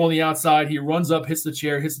on the table on the outside. He runs up, hits the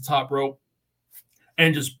chair, hits the top rope,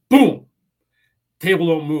 and just boom, table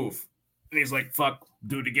don't move. And he's like, "Fuck,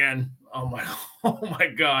 do it again." I'm like, "Oh my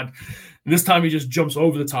God!" And this time he just jumps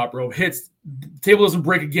over the top rope, hits. The table doesn't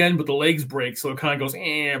break again, but the legs break, so it kind of goes,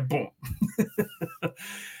 boom.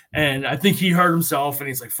 And I think he hurt himself, and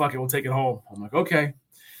he's like, "Fuck it, we'll take it home." I'm like, "Okay."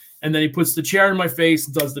 And then he puts the chair in my face,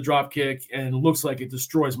 does the drop kick, and it looks like it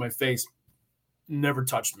destroys my face. Never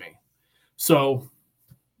touched me. So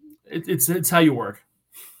it's how you work.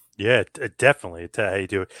 Yeah, definitely. It's how you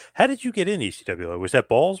do it. How did you get in ECW? Was that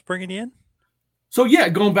Balls bringing you in? So yeah,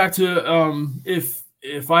 going back to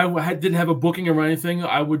if I didn't have a booking or anything,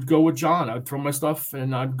 I would go with John. I'd throw my stuff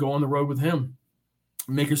and I'd go on the road with him.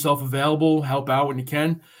 Make yourself available, help out when you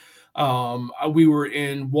can. We were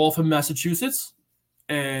in Waltham, Massachusetts,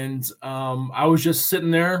 and I was just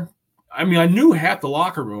sitting there. I mean, I knew half the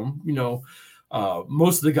locker room,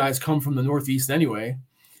 most of the guys come from the Northeast anyway.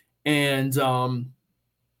 And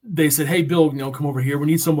they said, "Hey, Bill, come over here. We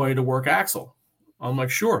need somebody to work Axel." I'm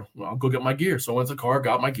like, "Sure. Well, I'll go get my gear." So I went to the car,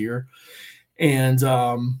 got my gear. And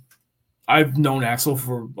I've known Axel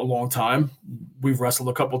for a long time. We've wrestled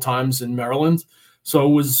a couple times in Maryland. So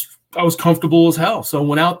I was comfortable as hell. So I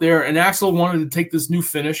went out there, and Axel wanted to take this new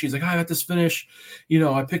finish. He's like, "I got this finish.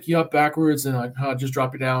 I pick you up backwards and I just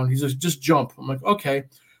drop you down." He's like, "Just jump." I'm like, "Okay."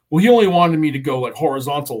 Well, he only wanted me to go like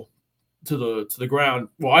horizontal to the ground.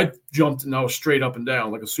 Well, I jumped and I was straight up and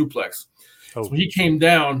down like a suplex. Oh. So he came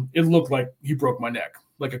down. It looked like he broke my neck.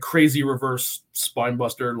 like a crazy reverse spine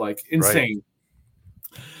buster, like insane.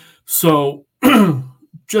 Right. So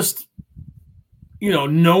just,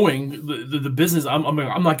 knowing the business,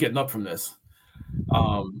 I'm not getting up from this.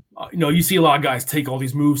 You see a lot of guys take all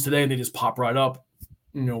these moves today and they just pop right up,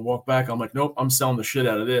 walk back. I'm like, nope, I'm selling the shit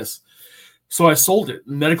out of this. So I sold it.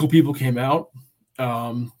 Medical people came out,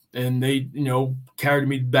 and they, carried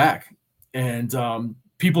me back. And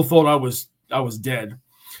people thought I was dead.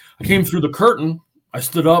 I came through the curtain. I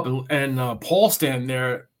stood up, and Paul standing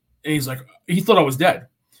there, and he's like, he thought I was dead.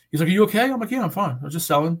 He's like, "Are you okay?" I'm like, "Yeah, I'm fine. I was just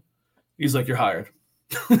selling." He's like, "You're hired."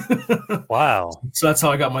 Wow. So that's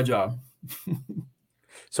how I got my job.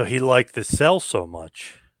 So he liked the sell so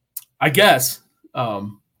much, I guess.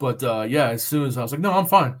 But as soon as I was like, "No, I'm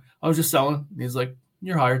fine. I was just selling." He's like,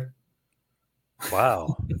 "You're hired."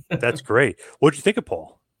 Wow, that's great. What'd you think of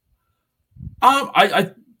Paul?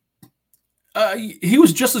 He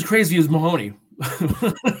was just as crazy as Mahoney.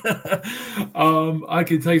 I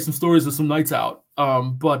can tell you some stories of some nights out. I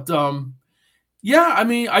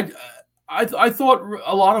mean, I thought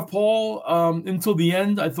a lot of Paul until the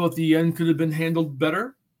end. I thought the end could have been handled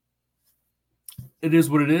better. It is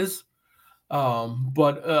what it is.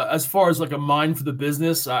 But as far as like a mind for the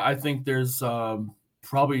business, I think there's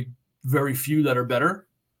probably very few that are better.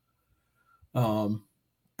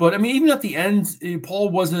 But I mean, even at the end, Paul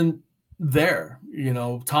wasn't there.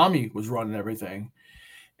 Tommy was running everything,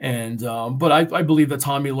 and but I believe that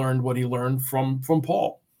Tommy learned what he learned from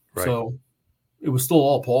Paul. Right. So it was still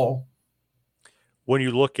all Paul. When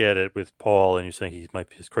you look at it with Paul and you're saying he might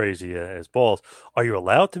be as crazy as balls, are you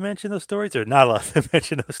allowed to mention those stories or not allowed to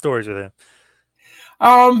mention those stories with him?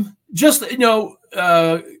 Just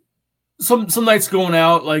some nights going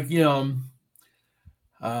out, like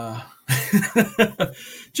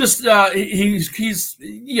just he's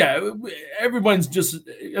everyone's just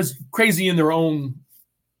as crazy in their own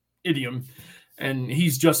idiom, and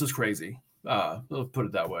he's just as crazy. Let's put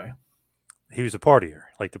it that way. He was a partier,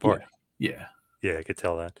 like the party. Yeah. Yeah, I could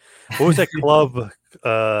tell that. What was that club?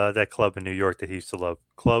 That club in New York that he used to love,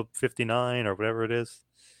 Club 59 or whatever it is.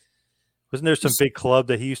 Wasn't there some big club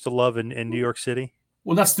that he used to love in New York City?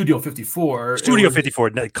 Well, not Studio 54. Studio 54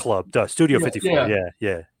 club. Studio 54.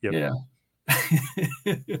 Yeah. Yeah.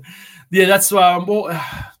 Yeah, that's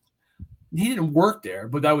he didn't work there,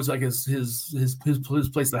 but that was like his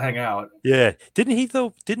place to hang out. Yeah. Didn't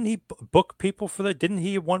he book people for that? Didn't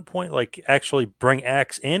he at one point like actually bring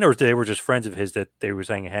acts in, or they were just friends of his that they were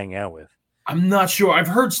hanging out with? I'm not sure. I've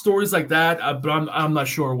heard stories like that, but I'm not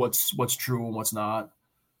sure what's true and what's not.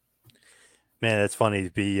 Man, that's funny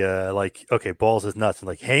to be like, okay, Balls is nuts, and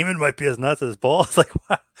like Heyman might be as nuts as Balls. Like,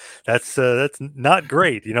 wow, that's not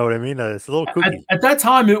great. You know what I mean? It's a little kooky. At that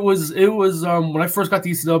time, it was when I first got to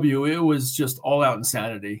ECW, it was just all out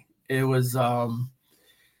insanity. It was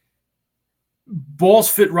Balls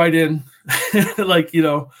fit right in, like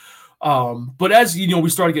but as we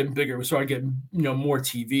started getting bigger, we started getting more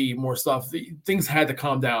TV, more stuff. Things had to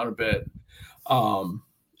calm down a bit,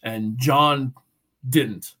 and John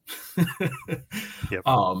didn't. Yep.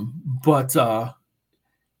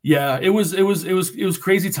 It was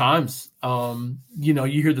crazy times. You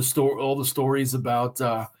hear all the stories about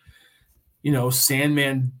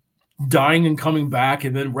Sandman dying and coming back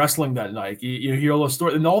and then wrestling that night. You hear all those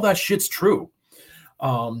stories, and all that shit's true.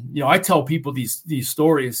 I tell people these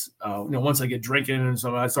stories. Once I get drinking and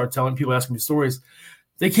so I start telling people, asking me stories,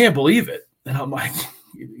 they can't believe it, and I'm like,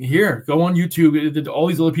 here, go on YouTube. All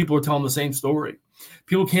these other people are telling the same story.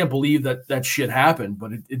 People can't believe that shit happened,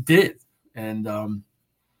 but it did. And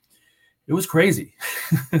it was crazy.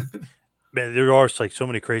 Man, there are like so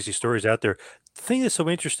many crazy stories out there. The thing that's so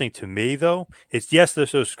interesting to me, though, is yes,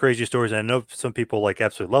 there's those crazy stories. And I know some people like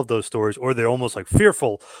absolutely love those stories, or they're almost like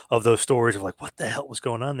fearful of those stories of like, what the hell was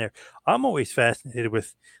going on there? I'm always fascinated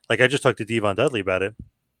with, like, I just talked to Devon Dudley about it.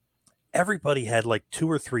 Everybody had like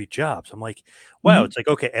 2 or 3 jobs. I'm like, wow, It's like,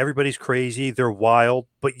 okay, everybody's crazy. They're wild,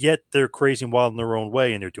 but yet they're crazy and wild in their own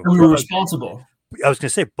way. And they're doing responsible. I was going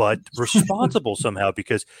to say, but responsible somehow,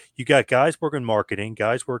 because you got guys working marketing,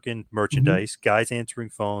 guys working merchandise, guys answering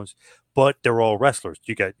phones, but they're all wrestlers.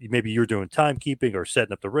 Maybe you're doing timekeeping or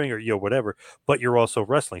setting up the ring or, whatever, but you're also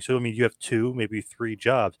wrestling. So, I mean, you have 2, maybe 3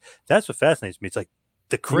 jobs. That's what fascinates me. It's like,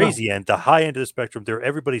 the crazy end, the high end of the spectrum,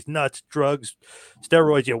 everybody's nuts, drugs,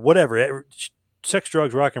 steroids, whatever, sex,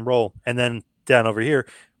 drugs, rock and roll. And then down over here,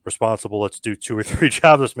 responsible, let's do 2 or 3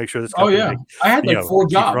 jobs. Let's make sure this company, I had like 4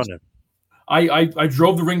 jobs. I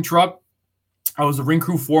drove the ring truck. I was the ring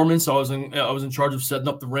crew foreman, so I was in charge of setting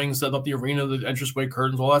up the ring, setting up the arena, the entranceway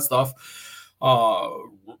curtains, all that stuff.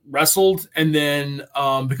 wrestled, and then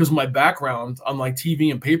because of my background on like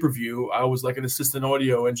TV and pay-per-view, I was like an assistant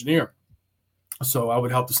audio engineer. So I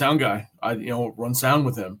would help the sound guy. I run sound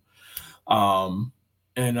with him.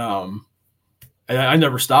 And I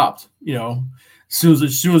never stopped, As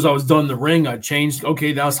soon as I was done the ring, I changed.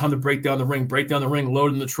 Okay, now it's time to break down the ring,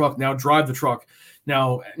 load in the truck, now drive the truck.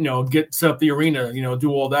 Now, set up the arena,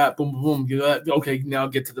 do all that, boom, boom, boom, do that. Okay, now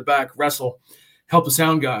get to the back, wrestle, help the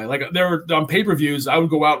sound guy. Like there were on pay-per-views, I would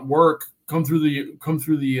go out and work, come through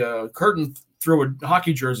the curtain, throw a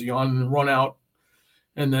hockey jersey on and run out,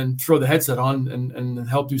 and then throw the headset on and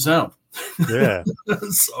help do sound. Yeah.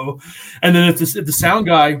 So, and then if the sound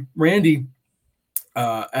guy, Randy,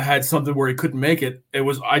 had something where he couldn't make it,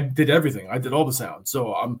 I did everything. I did all the sound.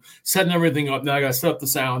 So I'm setting everything up. Now I got to set up the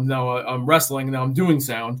sound. Now I'm wrestling. Now I'm doing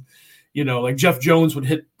sound. Like Jeff Jones would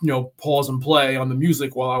hit, pause and play on the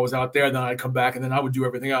music while I was out there. Then I'd come back and then I would do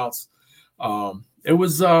everything else. It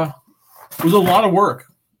was a lot of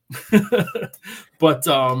work, but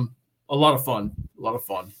a lot of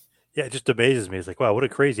fun. Yeah, it just amazes me. It's like, wow, what a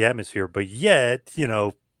crazy atmosphere. But yet,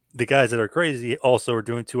 the guys that are crazy also are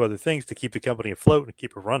doing two other things to keep the company afloat and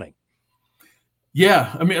keep it running.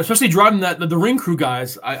 Yeah, I mean, especially driving the ring crew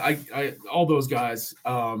guys. I all those guys.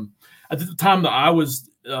 At the time that I was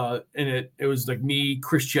in it, it was like me,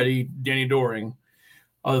 Chris Chetty, Danny Doring,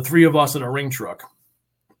 the three of us in a ring truck.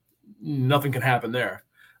 Nothing can happen there.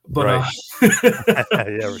 But right.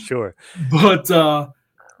 Yeah, for sure. But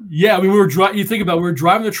yeah, I mean, you think about it, we were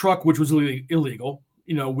driving the truck, which was illegal.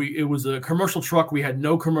 It was a commercial truck. We had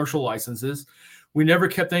no commercial licenses. We never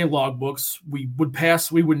kept any logbooks. We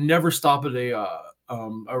would never stop at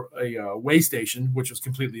a way station, which was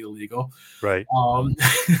completely illegal. Right.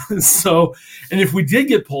 So, and if we did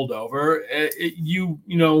get pulled over,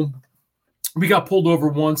 we got pulled over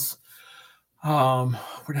once. Where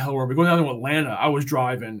the hell were we? Going down to Atlanta. I was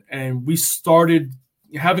driving, and we started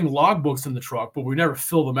having logbooks in the truck, but we never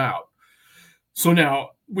filled them out. So now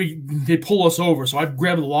they pull us over. So I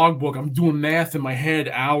grab the logbook. I'm doing math in my head,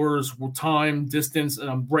 hours, time, distance, and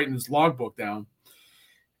I'm writing this logbook down.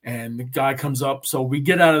 And the guy comes up. So we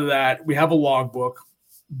get out of that. We have a logbook,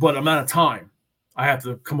 but I'm out of time. I have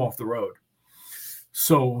to come off the road.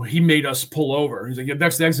 So he made us pull over. He's like, your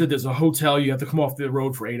next exit, there's a hotel. You have to come off the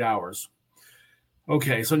road for 8 hours.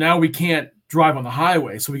 Okay, so now we can't drive on the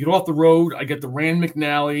highway. So we get off the road. I get the Rand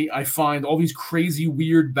McNally. I find all these crazy,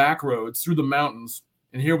 weird back roads through the mountains.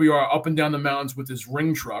 And here we are up and down the mountains with this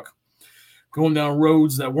ring truck going down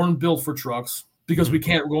roads that weren't built for trucks because we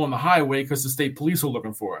can't go on the highway because the state police are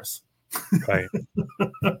looking for us. Right.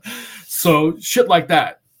 So shit like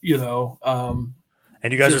that, And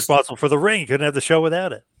you guys are responsible for the ring. You couldn't have the show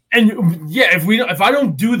without it. And yeah, if I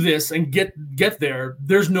don't do this and get there,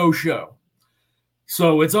 there's no show.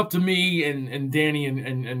 So it's up to me and Danny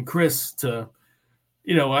and Chris to,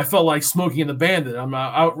 I felt like Smokey and the Bandit. I'm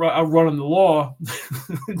out running the law,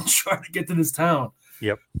 trying to get to this town.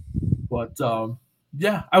 Yep. But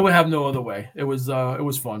yeah, I would have no other way. It was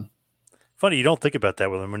fun. Funny, you don't think about that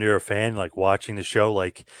when you're a fan, like watching the show.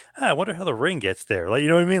 Like, I wonder how the ring gets there. Like, you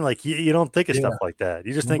know what I mean? Like, you don't think of stuff like that.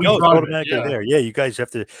 You just think, it's automatically there. Yeah, you guys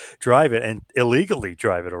have to drive it and illegally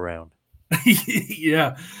drive it around.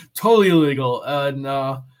 Yeah, totally illegal. And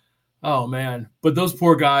oh man, but those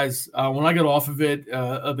poor guys. When I got off of it,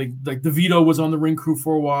 like DeVito was on the ring crew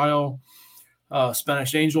for a while.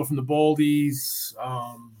 Spanish Angel from the Baldies.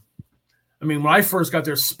 I mean, when I first got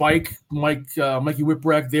there, Spike, Mikey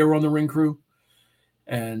Whipwreck, they were on the ring crew,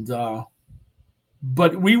 and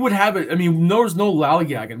but we would have it. I mean, there was no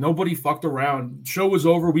lollygagging. Nobody fucked around. Show was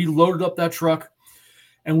over. We loaded up that truck.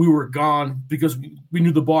 And we were gone because we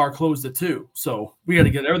knew the bar closed at 2. So we had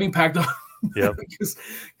to get everything packed up. Yep.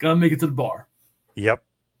 Gotta make it to the bar. Yep.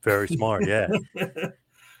 Very smart. Yeah.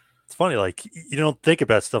 It's funny, like you don't think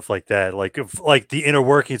about stuff like that, like the inner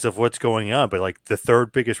workings of what's going on. But like the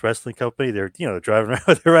third biggest wrestling company, they're driving around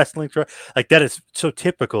with their wrestling truck. Like that is so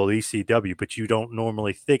typical of ECW, but you don't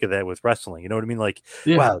normally think of that with wrestling. You know what I mean? Like,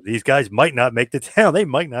 wow, these guys might not make the town. They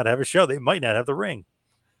might not have a show. They might not have the ring.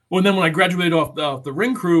 Well, and then when I graduated off the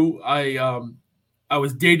ring crew, I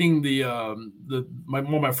was dating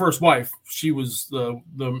my first wife. She was the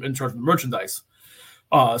in charge of the merchandise.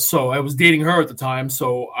 So I was dating her at the time.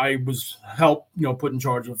 So I was put in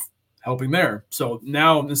charge of helping there. So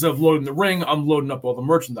now instead of loading the ring, I'm loading up all the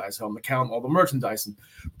merchandise. I'm counting all the merchandise and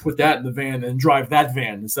put that in the van and drive that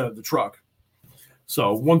van instead of the truck.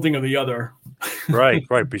 So one thing or the other. Right.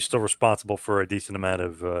 But you're still responsible for a decent amount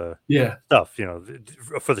of stuff,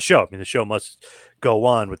 for the show. I mean, the show must go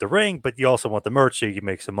on with the ring, but you also want the merch so you can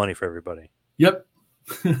make some money for everybody. Yep.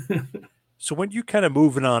 So when you kind of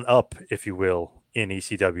moving on up, if you will, in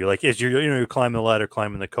ECW, like as you're climbing the ladder,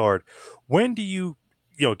 climbing the card, when do you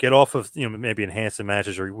get off of maybe enhanced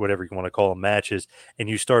matches or whatever you want to call them matches, and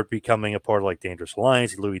you start becoming a part of like Dangerous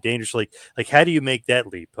Alliance, Louis Dangerously? Like how do you make that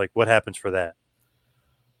leap? Like what happens for that?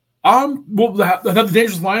 Well, the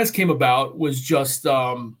Dangerous Alliance came about was just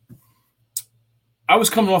I was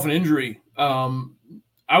coming off an injury.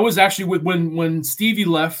 I was actually when Stevie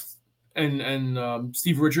left and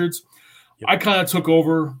Steve Richards, yep. I kind of took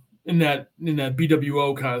over in that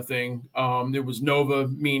BWO kind of thing. There was Nova,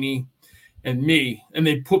 Meanie, and me, and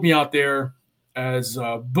they put me out there as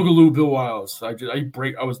Boogaloo Bill Wiles. I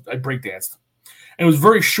break danced, and it was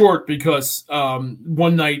very short because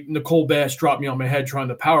one night Nicole Bass dropped me on my head trying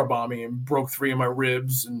to powerbomb me and broke 3 of my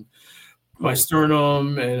ribs and my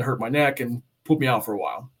sternum and hurt my neck and put me out for a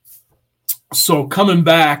while. So coming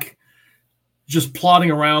back, just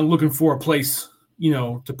plodding around looking for a place,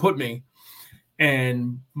 to put me.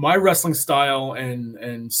 And my wrestling style and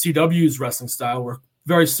CW's wrestling style were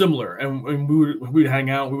very similar. And we would hang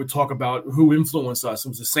out. We would talk about who influenced us. It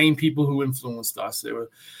was the same people who influenced us. They were,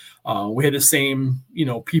 we had the same,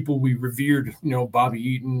 people we revered, Bobby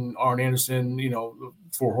Eaton, Arn Anderson,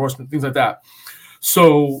 Four Horsemen, things like that.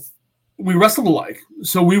 So we wrestled alike.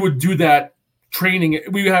 So we would do that training.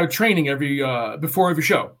 We would have a training before every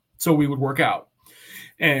show. So we would work out.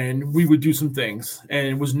 And we would do some things. And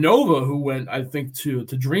it was Nova who went, I think, to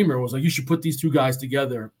Dreamer, was like, you should put these two guys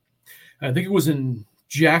together. And I think it was in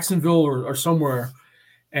Jacksonville or somewhere.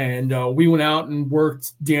 And we went out and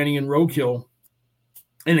worked Danny and Roadkill.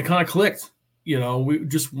 And it kind of clicked. We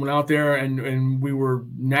just went out there and we were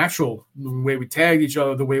natural. The way we tagged each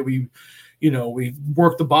other, the way we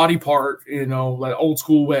worked the body part, like old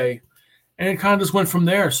school way. And it kind of just went from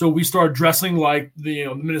there. So we started dressing like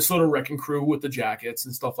the Minnesota Wrecking Crew with the jackets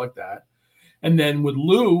and stuff like that. And then with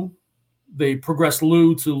Lou, they progressed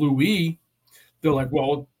Lou to Louis. They're like,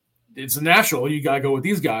 well, it's a natural. You got to go with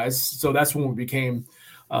these guys. So that's when we became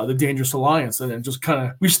the Dangerous Alliance. And then just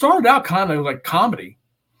we started out kind of like comedy,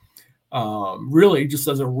 really just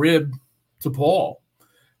as a rib to Paul.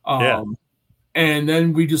 And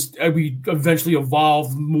then we eventually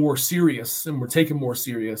evolved more serious, and we're taking more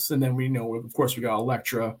serious. And then of course, we got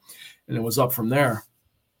Elektra, and it was up from there.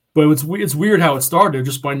 But it's weird how it started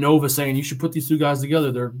just by Nova saying you should put these two guys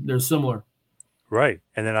together. They're similar, right?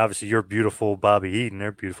 And then obviously you're beautiful Bobby Eaton,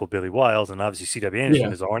 they're beautiful Billy Wiles, and obviously C.W.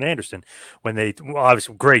 Anderson is Arn Anderson. When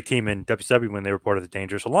obviously great team in WCW when they were part of the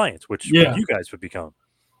Dangerous Alliance, which you guys would become.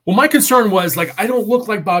 Well, my concern was I don't look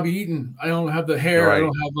like Bobby Eaton. I don't have the hair. Right. I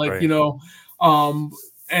don't have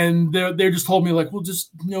and they just told me well,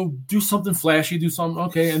 just, do something flashy, do something.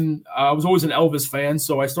 Okay. And I was always an Elvis fan.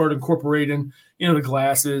 So I started incorporating, the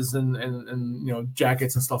glasses and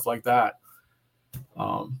jackets and stuff like that.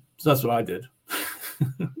 So that's what I did.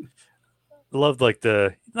 Loved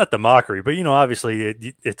not the mockery, but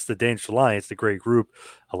obviously it's the Dangerous Alliance, the great group.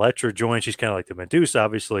 Elektra joined; she's kind of like the Medusa.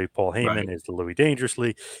 Obviously, Paul Heyman is the Louis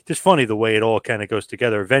Dangerously. Just funny the way it all kind of goes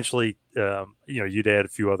together. Eventually, you'd add a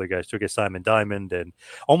few other guys to get Simon Diamond and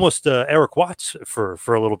almost Eric Watts for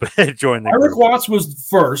a little bit joined the Eric group. Watts was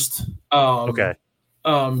first. Okay.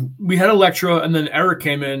 We had Elektra, and then Eric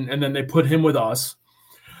came in, and then they put him with us.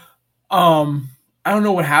 I don't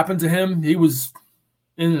know what happened to him. He was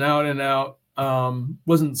in and out.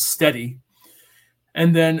 Wasn't steady.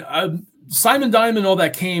 And then Simon Diamond, all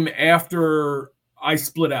that came after I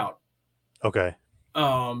split out. Okay.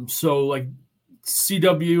 So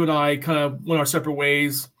CW and I kind of went our separate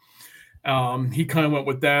ways. He kind of went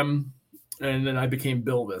with them, and then I became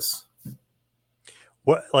Bilvis.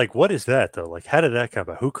 What is that though? How did that come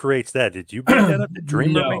about? Who creates that? Did you make that up? Did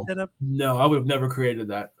Dreamer make that up? No, I would have never created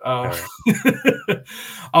that. That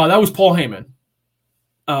was Paul Heyman.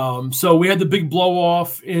 So we had the big blow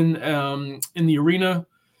off in the arena,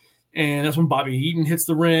 and that's when Bobby Eaton hits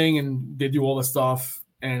the ring and they do all this stuff,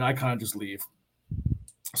 and I kind of just leave.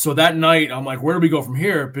 So that night I'm like, where do we go from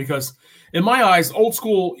here? Because in my eyes, old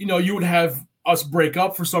school, you would have us break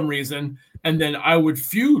up for some reason, and then I would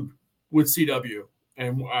feud with CW,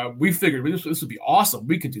 and we figured this would be awesome.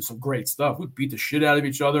 We could do some great stuff. We'd beat the shit out of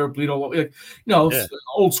each other, bleed all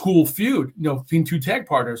old school feud, between two tag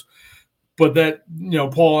partners. But that,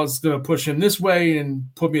 Paul is going to push him this way and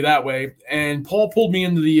put me that way. And Paul pulled me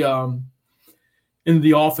into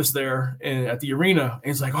the office there at the arena. And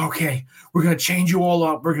he's like, okay, we're going to change you all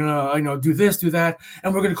up. We're going to, do this, do that.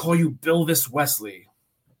 And we're going to call you Bilvis Wesley.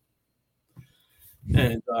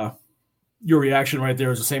 And your reaction right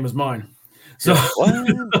there is the same as mine. So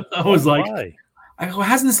I was like,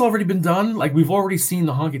 hasn't this already been done? We've already seen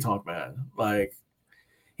the Honky Tonk Man.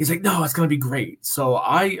 He's like, no, it's going to be great. So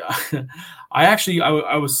I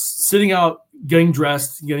was sitting out getting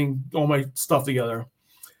dressed, getting all my stuff together.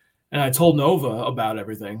 And I told Nova about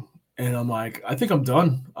everything. And I'm like, I think I'm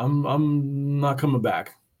done. I'm not coming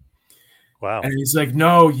back. Wow. And he's like,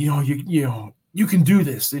 no, you can do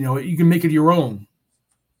this. You can make it your own.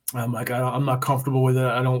 I'm like, I'm not comfortable with it.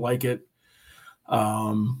 I don't like it.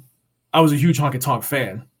 I was a huge Honky Tonk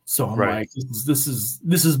fan. So I'm like, this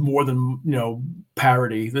is more than,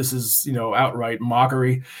 parody. This is, outright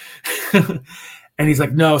mockery. And he's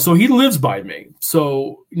like, no. So he lives by me.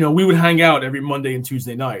 So, we would hang out every Monday and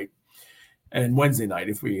Tuesday night and Wednesday night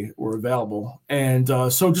if we were available. And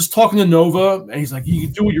so just talking to Nova, and he's like, you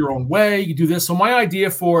can do it your own way. You can do this. So my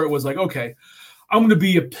idea for it was like, okay, I'm going to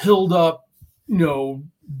be a pilled up,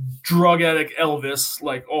 drug addict Elvis,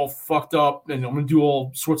 like all fucked up, and I'm gonna do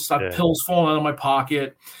all sorts of stuff, pills falling out of my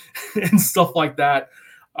pocket and stuff like that.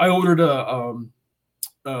 I ordered a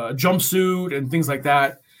jumpsuit and things like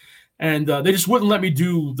that, and they just wouldn't let me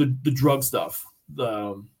do the drug stuff,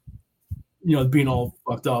 being all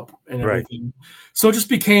fucked up and everything. So it just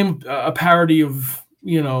became a parody of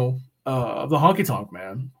the Honky Tonk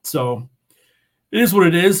Man. So it is what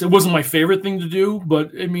it is. It wasn't my favorite thing to do,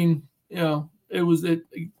 but I mean, it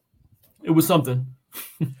was something.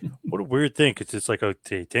 What a weird thing, because it's like a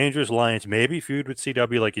Dangerous Alliance, maybe feud with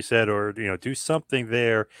CW, like you said, or do something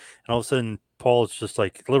there, and all of a sudden Paul is just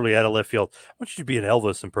like literally out of left field. Why don't you be an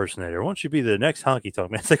Elvis impersonator? Why don't you be the next Honky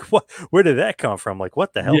Tonk Man? It's like, what? Where did that come from? Like,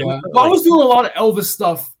 what the hell? Yeah, well, I was doing a lot of Elvis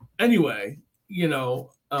stuff anyway. We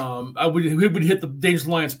would hit the Dangerous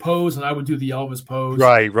Alliance pose, and I would do the Elvis pose.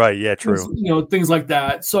 Right, yeah, true. Things like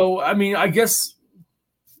that. So I mean, I guess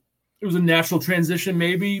it was a natural transition,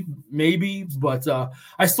 maybe, but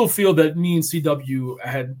I still feel that me and CW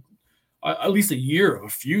had at least a year of a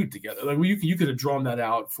feud together. Like you could have drawn that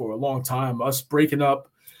out for a long time. Us breaking up,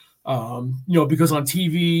 because on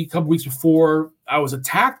TV a couple weeks before, I was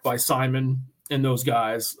attacked by Simon and those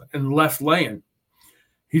guys and left laying.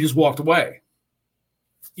 He just walked away,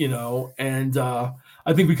 and I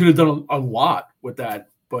think we could have done a lot with that,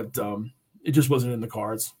 but it just wasn't in the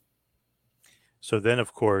cards. So then,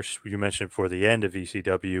 of course, you mentioned for the end of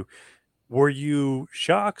ECW, were you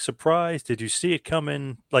shocked, surprised? Did you see it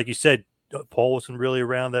coming? Like you said, Paul wasn't really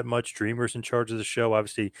around that much. Dreamer's in charge of the show.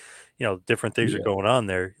 Obviously, different things are going on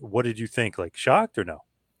there. What did you think? Like shocked or no?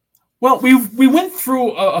 Well, we went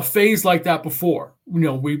through a phase like that before.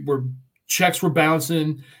 Checks were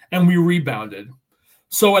bouncing and we rebounded.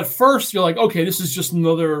 So at first you're like, okay, this is just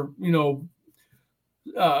another, we're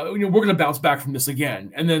going to bounce back from this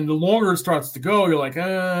again. And then the longer it starts to go, you're like,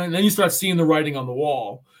 and then you start seeing the writing on the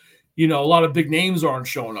wall. A lot of big names aren't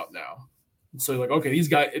showing up now. So you're like, okay,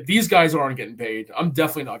 if these guys aren't getting paid, I'm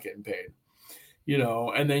definitely not getting paid.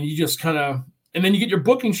 And then you just kind of, and then you get your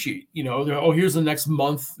booking sheet, here's the next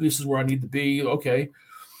month. This is where I need to be. Okay.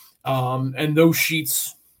 And those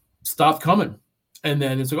sheets stopped coming. And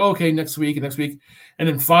then it's like, okay, next week. And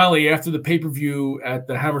then finally, after the pay-per-view at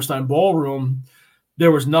the Hammerstein Ballroom,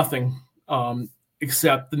 there was nothing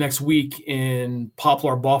except the next week in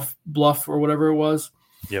Poplar Bluff or whatever it was.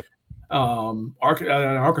 Yep.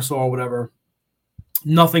 Arkansas or whatever.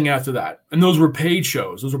 Nothing after that. And those were paid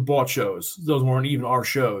shows. Those were bought shows. Those weren't even our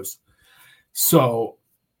shows. So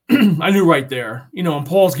I knew right there, and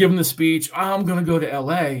Paul's giving the speech, I'm going to go to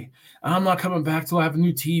LA. I'm not coming back till I have a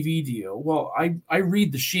new TV deal. Well, I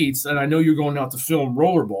read the sheets and I know you're going out to film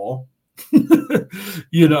Rollerball.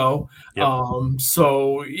 Yep.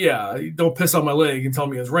 So yeah, don't piss on my leg and tell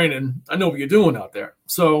me it's raining. I know what you're doing out there.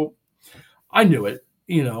 So I knew it,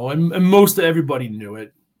 and most of everybody knew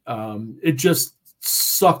it. It just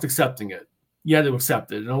sucked accepting it. You had to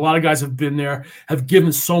accept it. And a lot of guys have been there, have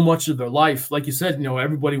given so much of their life. Like you said,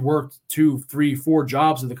 everybody worked 2, 3, 4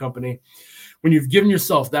 jobs in the company. When you've given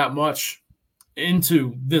yourself that much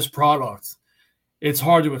into this product, it's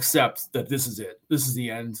hard to accept that this is it. This is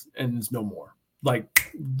the end, and there's no more.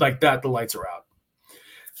 Like that, the lights are out.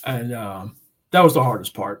 And that was the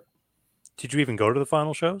hardest part. Did you even go to the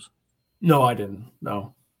final shows? No, I didn't.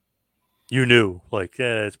 No. You knew,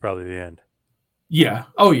 it's probably the end. Yeah.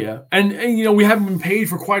 Oh, yeah. And we haven't been paid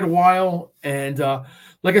for quite a while. And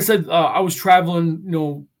like I said, I was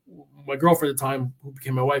traveling, my girlfriend at the time, who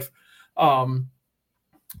became my wife,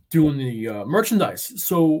 doing the merchandise.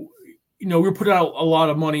 So, we were putting out a lot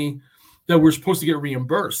of money that we're supposed to get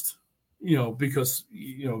reimbursed, because,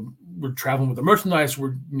 we're traveling with the merchandise,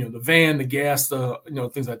 we're, the van, the gas, the,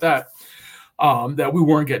 things like that, that we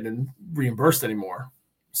weren't getting reimbursed anymore.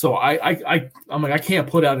 So I'm like, I can't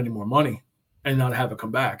put out any more money and not have it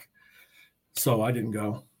come back. So I didn't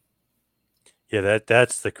go. Yeah,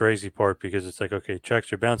 that's the crazy part because it's like, okay,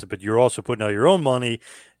 checks are bouncing, but you're also putting out your own money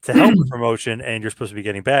to help the promotion, and you're supposed to be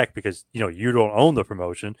getting back because you don't own the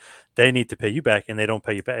promotion. They need to pay you back, and they don't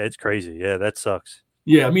pay you back. It's crazy. Yeah, that sucks.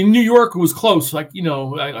 Yeah, I mean, New York was close. Like,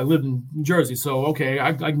 I live in New Jersey, so okay,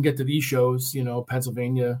 I can get to these shows,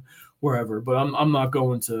 Pennsylvania, wherever. But I'm not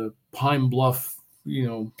going to Pine Bluff,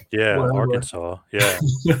 Yeah, wherever. Arkansas. Yeah.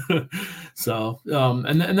 So,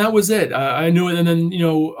 and that was it. I knew it, and then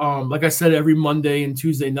like I said, every Monday and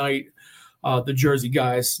Tuesday night, the Jersey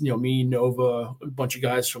guys, me, Nova, a bunch of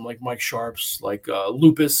guys from like Mike Sharps, like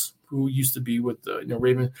Lupus, who used to be with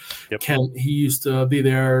Raven, Kent. He used to be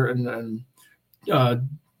there, and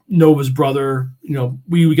Nova's brother.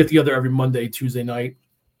 We would get together every Monday, Tuesday night.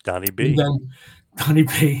 Donnie B.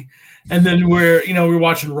 And then we're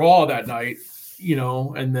watching Raw that night.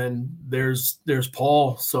 And then there's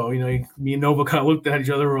Paul. So, me and Nova kind of looked at each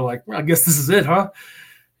other. We're like, well, I guess this is it, huh?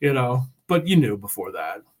 But you knew before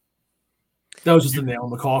that. That was just a nail in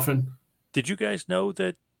the coffin. Did you guys know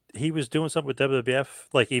that he was doing something with WWF,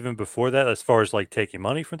 like even before that, as far as like taking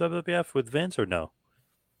money from WWF with Vince, or no?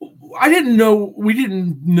 I didn't know. We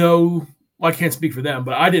didn't know. Well, I can't speak for them,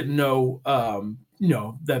 but I didn't know,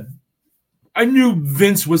 that I knew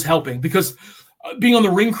Vince was helping because being on the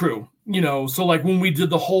ring crew, so like when we did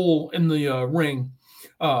the hole in the ring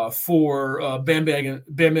for Bam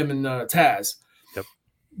Bam and Taz. Yep.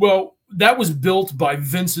 Well, that was built by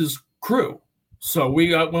Vince's crew. So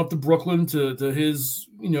we went up to Brooklyn to his,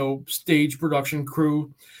 stage production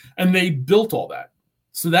crew, and they built all that.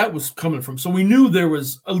 So that was coming from. So we knew there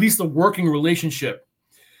was at least a working relationship.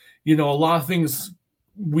 A lot of things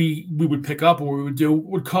we would pick up or we would do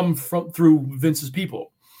would come through Vince's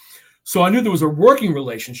people. So I knew there was a working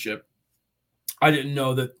relationship. I didn't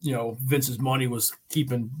know that, Vince's money was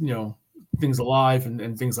keeping, things alive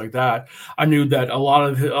and things like that. I knew that a lot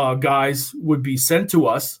of guys would be sent to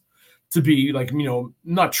us to be like,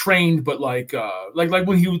 not trained, but like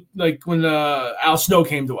when Al Snow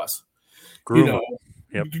came to us, groom them,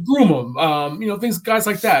 things, guys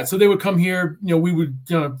like that. So they would come here, we would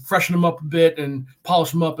freshen them up a bit and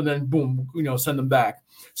polish them up and then boom, send them back.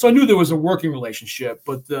 So I knew there was a working relationship,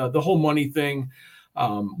 but the whole money thing,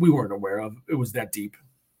 we weren't aware of. It was that deep.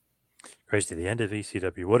 Crazy. The end of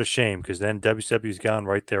ECW. What a shame, because then WCW's gone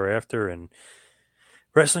right thereafter, and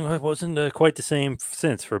wrestling wasn't quite the same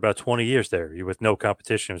since for about 20 years there. With no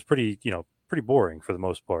competition, it was pretty boring for the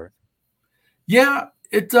most part. Yeah,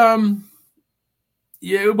 it wasn't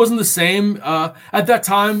the same at that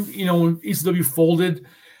time. When ECW folded,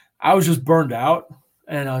 I was just burned out.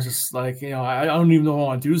 And I was just like, I don't even know if I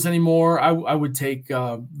want to do this anymore. I would take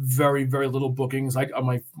very, very little bookings.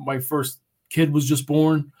 My first kid was just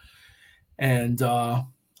born, and I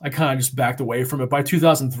kind of just backed away from it. By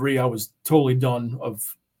 2003, I was totally done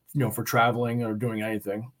for traveling or doing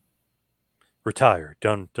anything. Retired,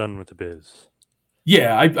 done with the biz.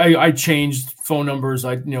 Yeah, I changed phone numbers.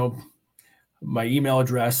 My email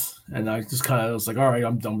address, and I just kind of was like, all right,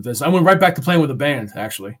 I'm done with this. I went right back to playing with a band,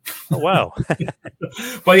 actually. Oh, wow.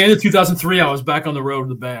 By the end of 2003, I was back on the road with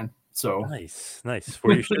the band. So nice.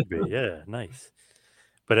 Where you should be. Yeah, nice.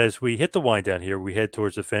 But as we hit the wind down here, we head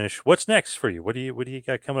towards the finish. What's next for you? What do you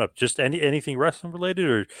got coming up? Just anything wrestling related,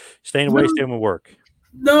 or staying with work?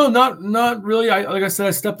 No, not really. Like I said,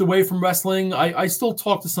 I stepped away from wrestling. I still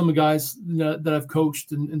talk to some of the guys that I've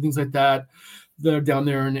coached and things like that. They're down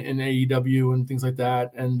there in AEW and things like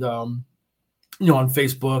that. And, on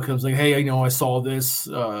Facebook, I was like, hey, I saw this,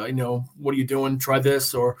 what are you doing? Try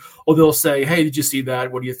this. Or they'll say, hey, did you see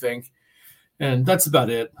that? What do you think? And that's about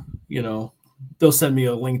it. They'll send me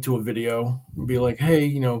a link to a video and be like,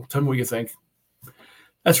 hey, tell me what you think.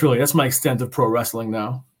 That's my extent of pro wrestling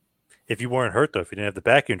now. If you weren't hurt, though, if you didn't have the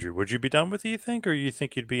back injury, would you be done with it, you think? Or you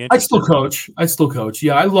think you'd be interested? I'd still coach.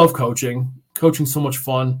 Yeah, I love coaching. Coaching's so much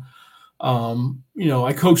fun.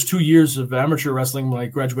 I coached 2 years of amateur wrestling when I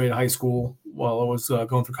graduated high school while I was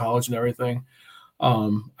going through college and everything.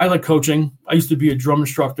 I like coaching. I used to be a drum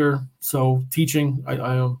instructor, so teaching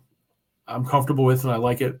I'm comfortable with and I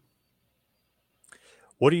like it.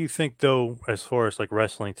 What do you think, though, as far as like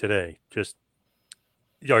wrestling today? Just,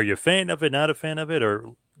 are you a fan of it, not a fan of it,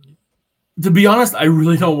 or? To be honest, I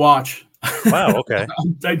really don't watch. Wow. Okay.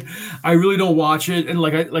 I really don't watch it, and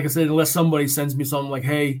like I said, unless somebody sends me something like,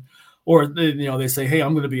 hey. Or they say, hey,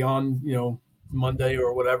 I'm going to be on, Monday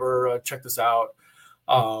or whatever. Check this out.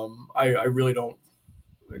 I really don't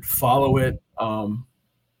follow it. Other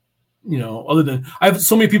than I have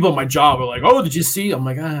so many people at my job are like, oh, did you see? I'm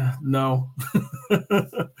like, no.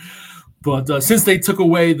 But since they took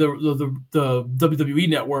away the WWE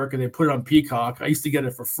network and they put it on Peacock, I used to get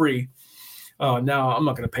it for free. Now I'm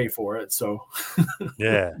not going to pay for it. So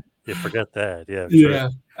yeah, forget that. Yeah, yeah. sure.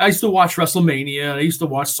 I used to watch WrestleMania. I used to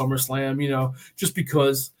watch SummerSlam. Just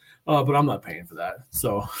because. But I'm not paying for that.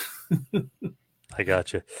 So I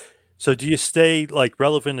got you. So do you stay like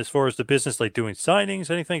relevant as far as the business, like doing signings,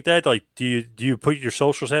 anything like that? Like, do you put your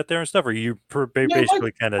socials out there and stuff, or are you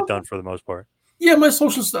basically kind of done for the most part? Yeah, my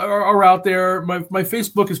socials are out there. My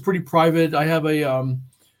Facebook is pretty private. I have a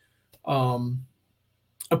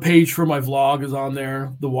page for my vlog is on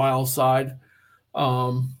there, the Wild Side.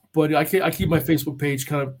 But I keep my Facebook page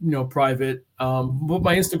kind of private. But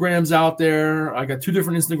my Instagram's out there. I got 2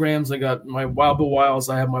 different Instagrams. I got my Wild Bill Wilds.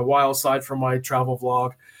 I have my Wild Side for my travel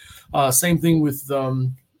vlog. Same thing with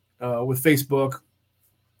Facebook.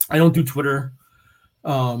 I don't do Twitter.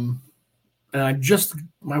 And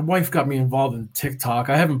my wife got me involved in TikTok.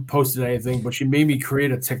 I haven't posted anything, but she made me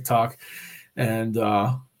create a TikTok, and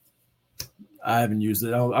I haven't used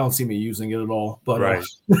it. I don't see me using it at all. But right.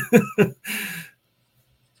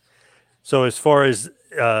 So as far as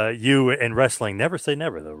you and wrestling, never say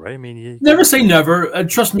never, though, right? I mean, you never say never.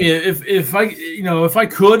 Trust me, if I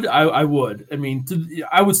could, I would. I mean,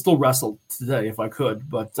 I would still wrestle today if I could.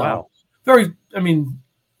 But wow.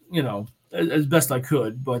 As best I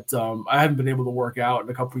could. But I haven't been able to work out in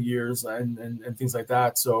a couple of years and things like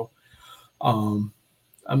that. So I'm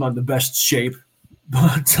not in the best shape.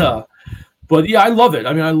 But yeah, I love it.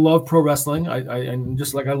 I mean, I love pro wrestling. I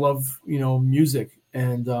just like I love music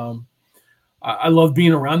and. I love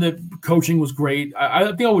being around it. Coaching was great. I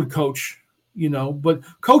think I would coach, but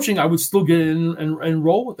coaching, I would still get in and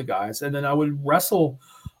roll with the guys. And then I would wrestle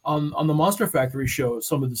on the Monster Factory show,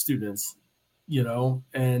 some of the students,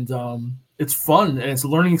 and it's fun and it's a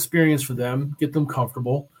learning experience for them, get them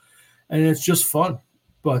comfortable. And it's just fun.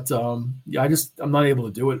 But I'm not able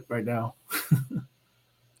to do it right now.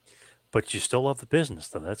 But you still love the business,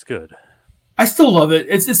 though. That's good. I still love it.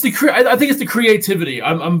 I think it's the creativity.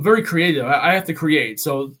 I'm very creative. I have to create.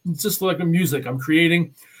 So it's just like music. I'm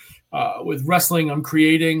creating. With wrestling, I'm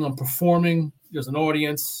creating. I'm performing. There's an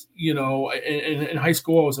audience. In high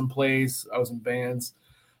school, I was in plays. I was in bands.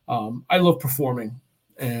 I love performing,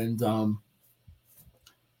 and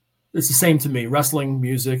it's the same to me. Wrestling,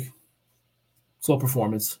 music, it's all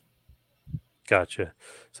performance. Gotcha.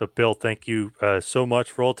 So, Bill, thank you so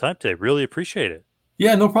much for all the time today. Really appreciate it.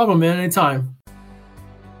 Yeah, no problem, man. Anytime.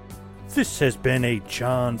 This has been a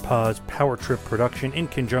John Paz Power Trip production in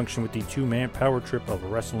conjunction with the 2-Man Power Trip of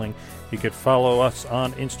Wrestling. You could follow us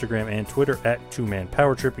on Instagram and Twitter at 2-Man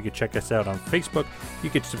Power Trip. You could check us out on Facebook. You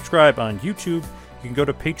could subscribe on YouTube. You can go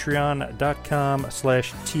to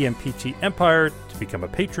patreon.com/TMPTEmpire to become a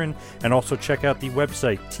patron, and also check out the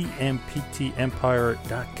website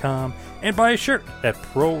tmptempire.com and buy a shirt at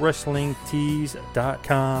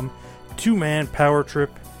prowrestlingtees.com. 2-Man Power Trip,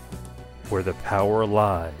 where the power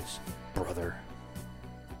lies, brother.